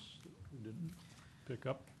difference that we didn't pick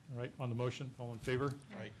up. All right, on the motion, all in favor?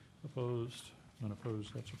 Right. Opposed? None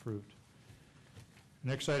opposed, that's approved.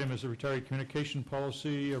 Next item is the retiree communication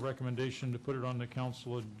policy, a recommendation to put it on the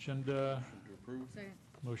council agenda. Motion to approve. Second.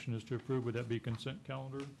 Motion is to approve. Would that be consent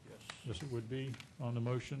calendar? Yes. Yes, it would be. On the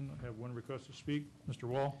motion, I have one request to speak. Mr.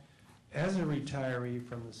 Wall? As a retiree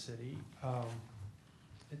from the city,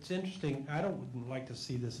 it's interesting, I wouldn't like to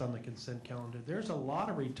see this on the consent calendar. There's a lot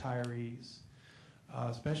of retirees,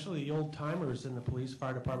 especially the old timers in the police,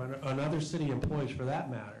 fire department, and other city employees for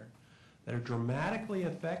that matter, that are dramatically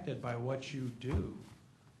affected by what you do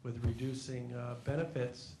with reducing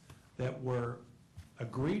benefits that were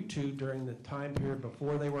agreed to during the time period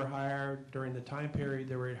before they were hired, during the time period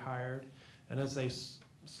they were hired, and as they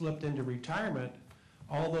slipped into retirement,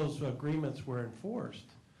 all those agreements were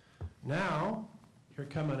enforced. Now, you're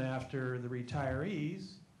coming after the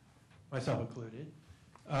retirees, myself included,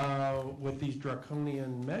 with these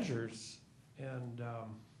draconian measures, and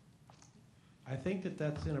I think that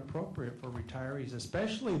that's inappropriate for retirees,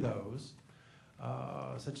 especially those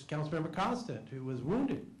such as Councilmember Constant, who was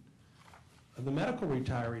wounded, and the medical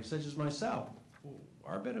retirees, such as myself.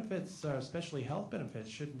 Our benefits, especially health benefits,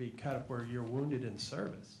 shouldn't be cut where you're wounded in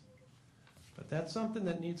service. But that's something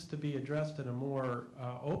that needs to be addressed in a more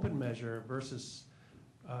open measure versus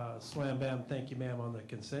slam bam, thank you ma'am on the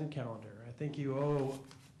consent calendar. I think you owe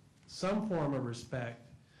some form of respect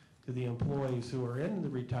to the employees who are in the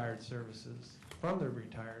retired services from the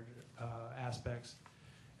retired aspects,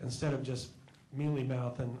 instead of just mealy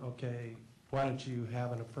mouthing, okay, why don't you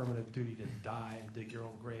have an affirmative duty to die and dig your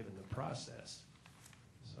own grave in the process?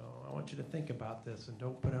 So I want you to think about this and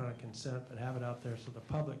don't put it on a consent, but have it out there so the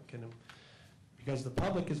public can, because the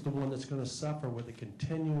public is the one that's going to suffer with the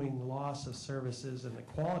continuing loss of services and the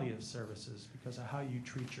quality of services because of how you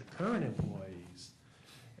treat your current employees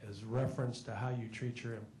as reference to how you treat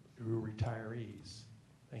your retirees.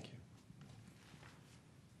 Thank you.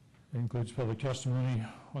 That includes public testimony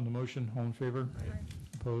on the motion. All in favor? Aye.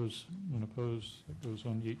 Oppose? None opposed. That goes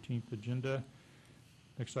on the 18th agenda.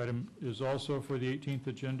 Next item is also for the 18th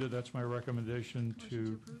agenda. That's my recommendation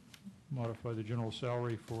to modify the general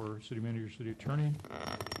salary for city manager, city attorney.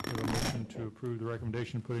 We have a motion to approve the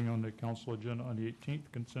recommendation putting on the council agenda on the 18th.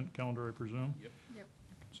 Consent calendar, I presume? Yep.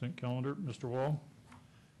 Consent calendar. Mr. Wall?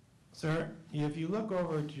 Sir, if you look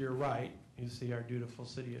over to your right, you see our dutiful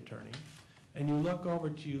city attorney, and you look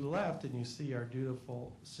over to your left and you see our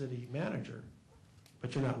dutiful city manager,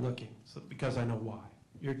 but you're not looking, so, because I know why.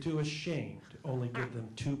 You're too ashamed to only give them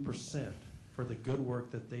 2% for the good work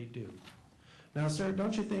that they do. Now, sir,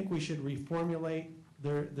 don't you think we should reformulate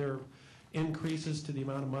their increases to the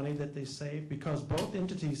amount of money that they save? Because both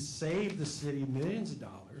entities save the city millions of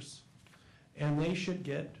dollars, and they should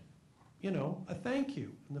get, you know, a thank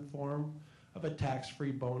you in the form of a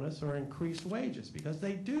tax-free bonus or increased wages, because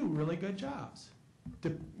they do really good jobs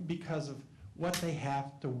because of what they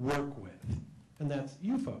have to work with, and that's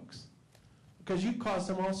you folks. Because you cause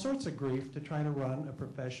them all sorts of grief to try to run a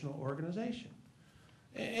professional organization.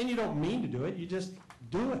 And you don't mean to do it, you just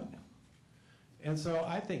do it. And so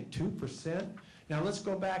I think 2%. Now let's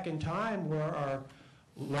go back in time where our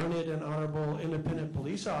learned and honorable independent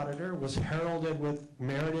police auditor was heralded with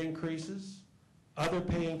merit increases, other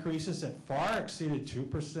pay increases that far exceeded 2%,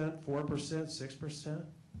 4%, 6%.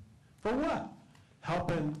 For what?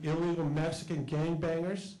 Helping illegal Mexican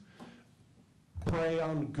gangbangers prey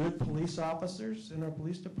on good police officers in our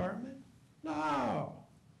police department? No.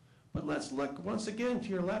 But let's look once again to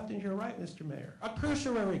your left and your right, Mr. Mayor. A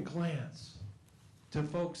cursory glance to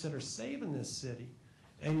folks that are saving this city,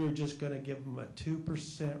 and you're just going to give them a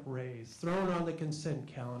 2% raise thrown on the consent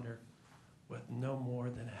calendar with no more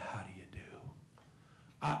than how do you do?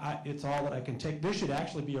 It's all that I can take. There should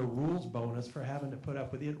actually be a rules bonus for having to put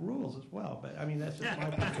up with the rules as well, but I mean, that's just my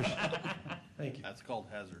position. Thank you. That's called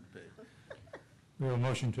hazard pay. We have a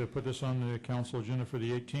motion to put this on the council agenda for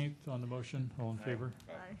the 18th. On the motion, all in favor?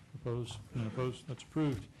 Aye. Opposed? None opposed? That's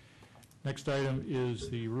approved. Next item is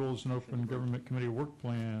the Rules and Open Government Committee work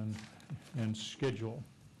plan and schedule.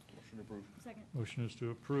 Motion approved. Second. Motion is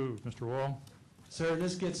to approve. Mr. Wall? Sir,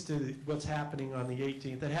 this gets to what's happening on the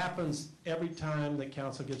 18th. It happens every time the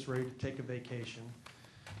council gets ready to take a vacation.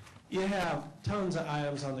 You have tons of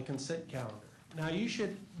items on the consent calendar. Now, you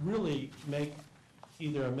should really make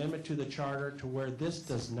either amendment to the charter to where this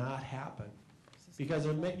does not happen, because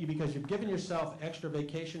you've given yourself extra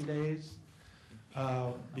vacation days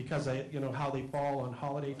because you know how they fall on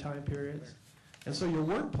holiday time periods. And so your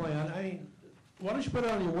work plan, I mean, why don't you put it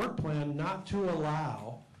on your work plan not to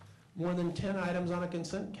allow more than 10 items on a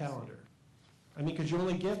consent calendar? I mean, because you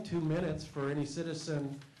only give 2 minutes for any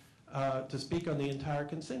citizen to speak on the entire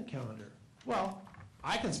consent calendar. Well,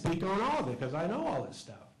 I can speak on all of it because I know all this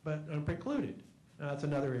stuff, but I'm precluded. Now, that's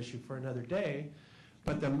another issue for another day.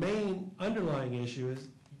 But the main underlying issue is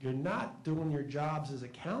you're not doing your jobs as a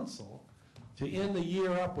council to end the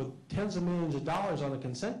year up with tens of millions of dollars on the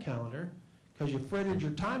consent calendar because you frittered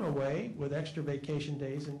your time away with extra vacation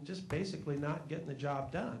days and just basically not getting the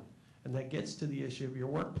job done. And that gets to the issue of your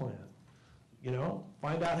work plan. You know,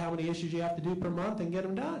 find out how many issues you have to do per month and get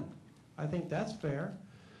them done. I think that's fair,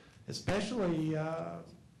 especially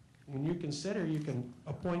when you consider you can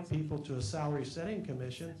appoint people to a salary setting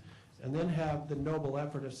commission and then have the noble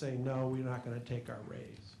effort of saying, no, we're not going to take our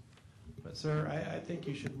raise. But sir, I think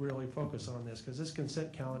you should really focus on this because this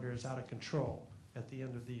consent calendar is out of control at the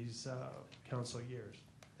end of these council years.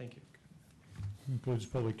 Thank you. Includes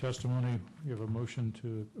public testimony. You have a motion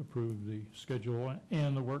to approve the schedule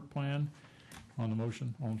and the work plan. On the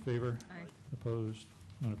motion, all in favor? Aye. Opposed?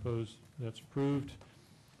 Unopposed? That's approved.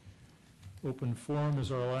 Open forum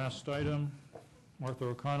is our last item. Martha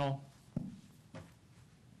O'Connell.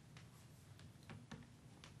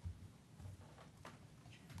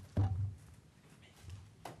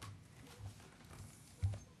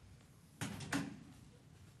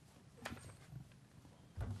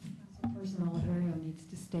 Councilperson Oliverio needs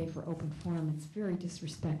to stay for open forum. It's very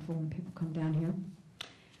disrespectful when people come down here.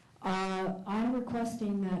 I'm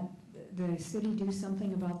requesting that the city do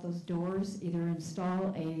something about those doors, either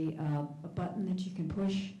install a button that you can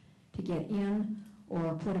push to get in,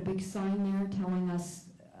 or put a big sign there telling us,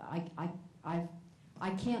 I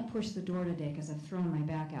can't push the door today because I've thrown my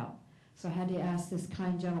back out. So I had to ask this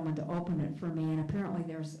kind gentleman to open it for me, and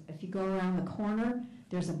apparently if you go around the corner,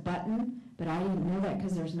 there's a button, but I didn't know that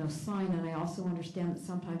because there's no sign, and I also understand that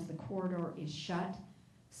sometimes the corridor is shut,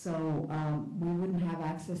 so we wouldn't have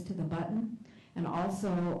access to the button. And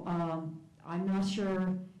also, I'm not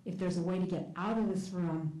sure if there's a way to get out of this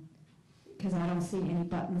room because I don't see any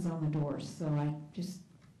buttons on the doors. So I just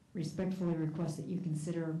respectfully request that you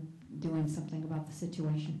consider doing something about the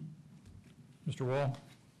situation. Mr. Wall.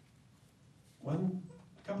 A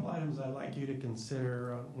couple items I'd like you to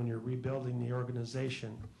consider when you're rebuilding the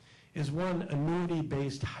organization is one,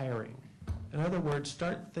 annuity-based hiring. In other words,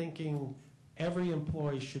 start thinking every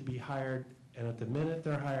employee should be hired, and at the minute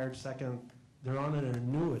they're hired, second, they're on an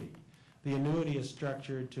annuity. The annuity is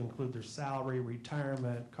structured to include their salary,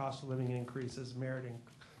 retirement, cost of living increases, merit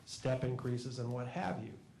step increases, and what have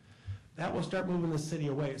you. That will start moving the city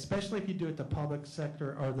away, especially if you do it the public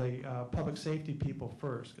sector or the public safety people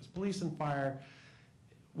first. Because police and fire,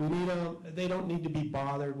 we need them. They don't need to be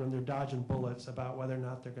bothered when they're dodging bullets about whether or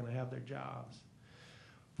not they're going to have their jobs.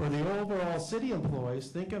 For the overall city employees,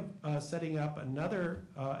 think of setting up another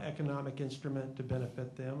economic instrument to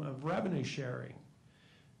benefit them of revenue sharing,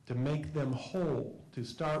 to make them whole, to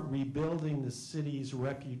start rebuilding the city's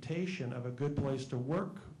reputation of a good place to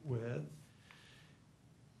work with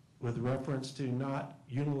reference to not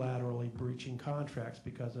unilaterally breaching contracts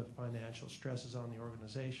because of financial stresses on the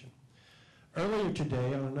organization. Earlier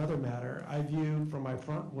today, on another matter, I viewed from my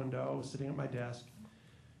front window, sitting at my desk,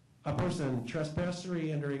 a person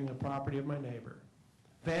trespassing entering the property of my neighbor,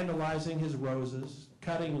 vandalizing his roses,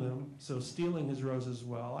 cutting them, so stealing his roses as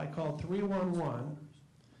well. I called 311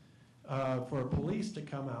 for police to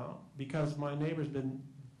come out because my neighbor's been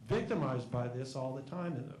victimized by this all the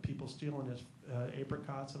time, and people stealing his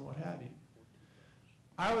apricots and what have you.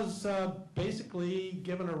 I was basically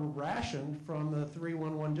given a ration from the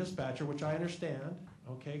 311 dispatcher, which I understand,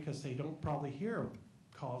 okay, because they don't probably hear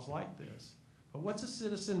calls like this. But what's a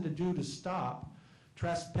citizen to do to stop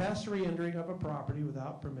trespass re-entering of a property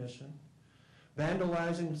without permission,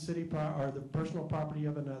 vandalizing city or the personal property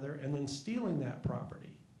of another, and then stealing that property?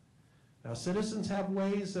 Now, citizens have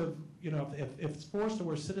ways of, you know, if it's forced to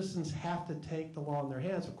where citizens have to take the law in their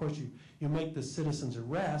hands, of course, you make the citizens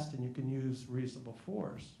arrest and you can use reasonable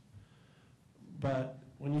force. But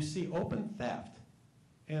when you see open theft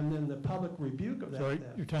and then the public rebuke of that Sorry,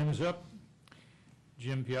 theft. your time is up.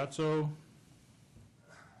 Jim Piazzo.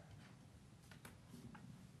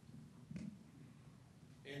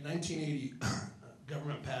 In 1980,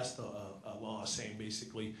 government passed a law saying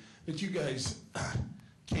basically that you guys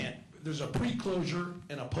can't, there's a pre-closure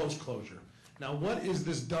and a post-closure. Now, what is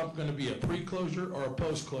this dump going to be, a pre-closure or a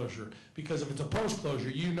post-closure? Because if it's a post-closure,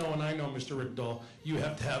 you know and I know, Mr. Rickdahl, you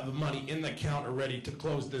have to have the money in the account already to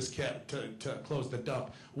close this to close the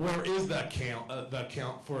dump. Where is that the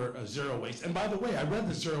account for zero waste? And by the way, I read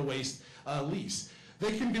the zero waste lease.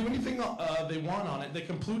 They can do anything they want on it. They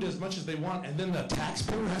can pollute as much as they want, and then the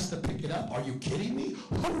taxpayer has to pick it up. Are you kidding me?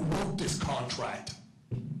 Who wrote this contract?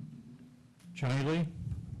 Johnny Lee.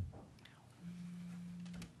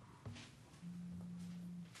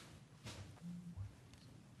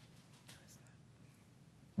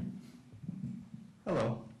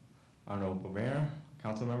 Hello, Honorable Mayor,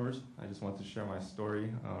 council members. I just want to share my story.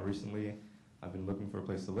 Recently, I've been looking for a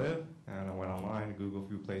place to live, and I went online, Googled a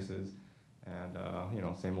few places, and,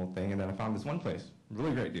 same old thing. And then I found this one place,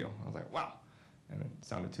 really great deal. I was like, wow. And it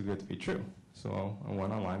sounded too good to be true. So I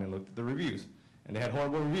went online and looked at the reviews. And they had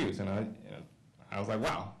horrible reviews. And I was like,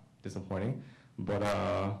 wow, disappointing. But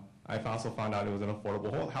I also found out it was an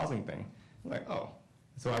affordable housing thing. I was like, oh.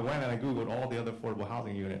 So I went and I Googled all the other affordable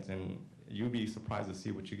housing units, and you'd be surprised to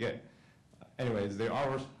see what you get. Anyways, there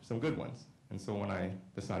are some good ones. And so when I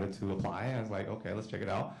decided to apply, I was like, okay, let's check it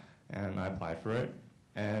out. And I applied for it.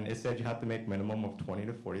 And it said you have to make minimum of $20,000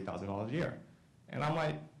 to $40,000 a year. And I'm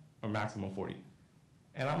like, or maximum 40.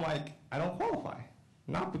 And I'm like, I don't qualify.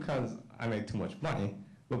 Not because I make too much money,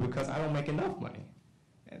 but because I don't make enough money.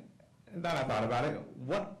 And then I thought about it.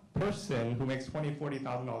 What person who makes $20,000,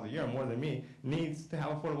 $40,000 a year, more than me, needs to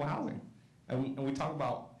have affordable housing? And we talk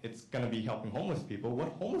about it's going to be helping homeless people. What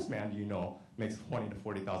homeless man do you know makes $20,000 to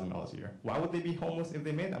 $40,000 a year? Why would they be homeless if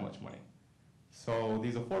they made that much money? So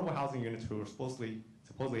these affordable housing units who are supposedly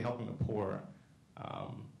helping the poor,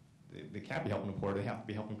 they can't be helping the poor. They have to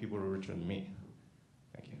be helping people who are richer than me.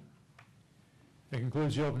 Thank you. That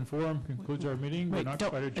concludes the open forum, concludes our meeting. We're Wait, not don't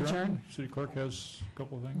quite adjourned. adjourn. City clerk has a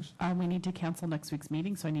couple of things. We need to cancel next week's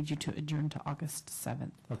meeting, so I need you to adjourn to August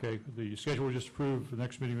 7th. Okay, the schedule we just approved, the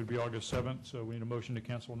next meeting would be August 7th, so we need a motion to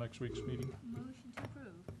cancel next week's meeting. Motion to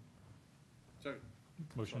approve. Sorry.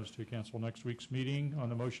 Motion is to cancel next week's meeting. On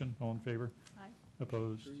the motion, all in favor? Aye.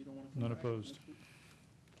 Opposed? None opposed.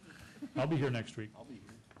 I'll be here next week. I'll be here.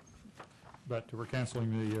 But we're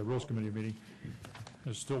canceling the Rules Committee meeting.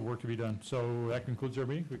 There's still work to be done. So that concludes our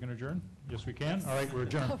meeting. We can adjourn? Yes, we can. All right, we're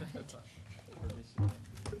adjourned.